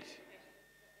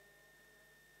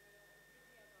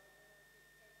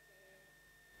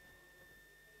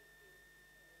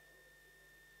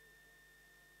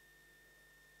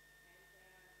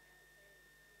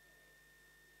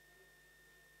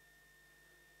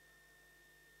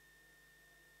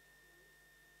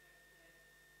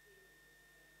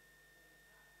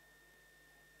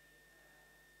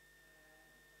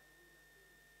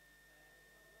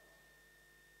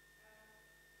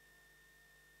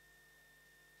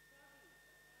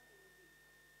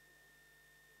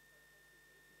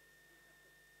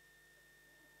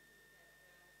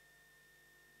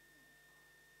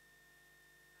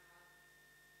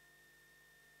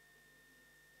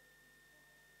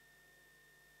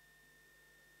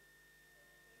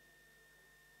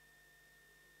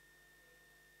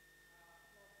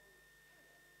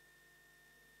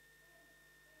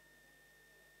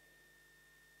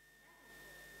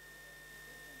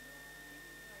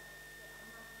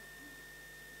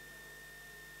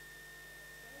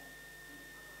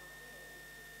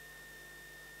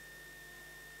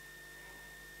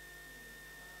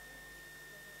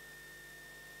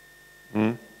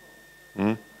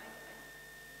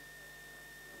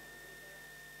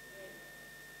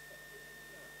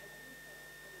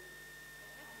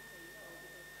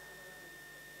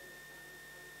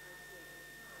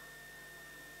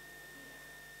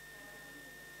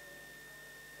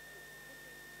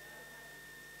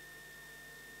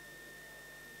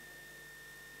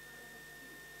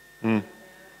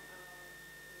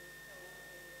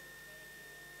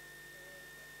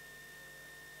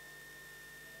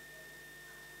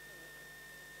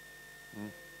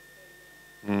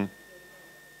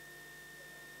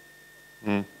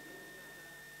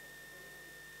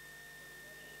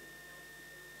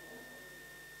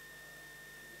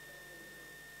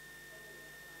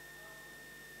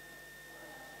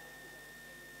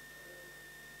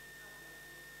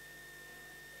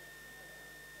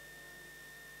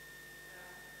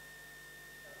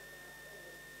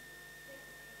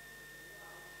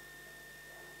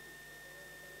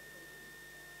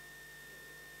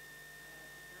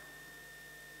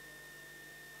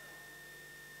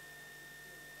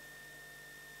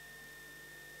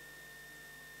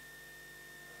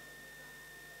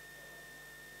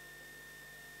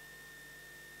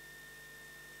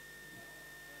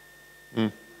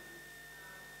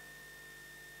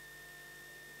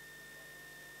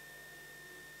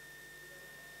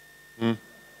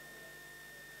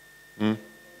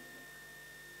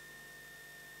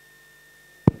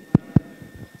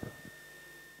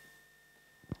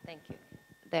 Thank you.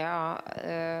 There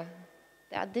are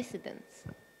dissidents.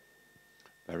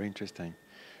 Very interesting.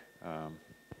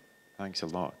 Thanks a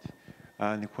lot.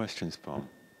 Any questions from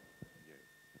you?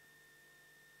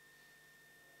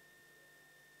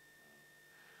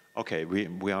 Okay,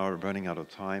 we are running out of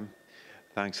time.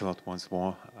 Thanks a lot once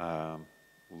more,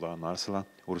 Ulla and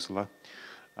Urszula.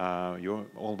 You're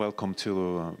all welcome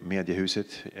to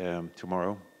Mediehuset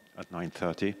tomorrow at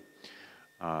 9:30.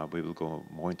 We will go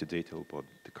more into detail about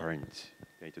the current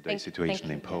day-to-day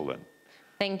situation in Poland.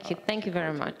 Thank you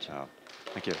very much.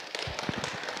 Thank you.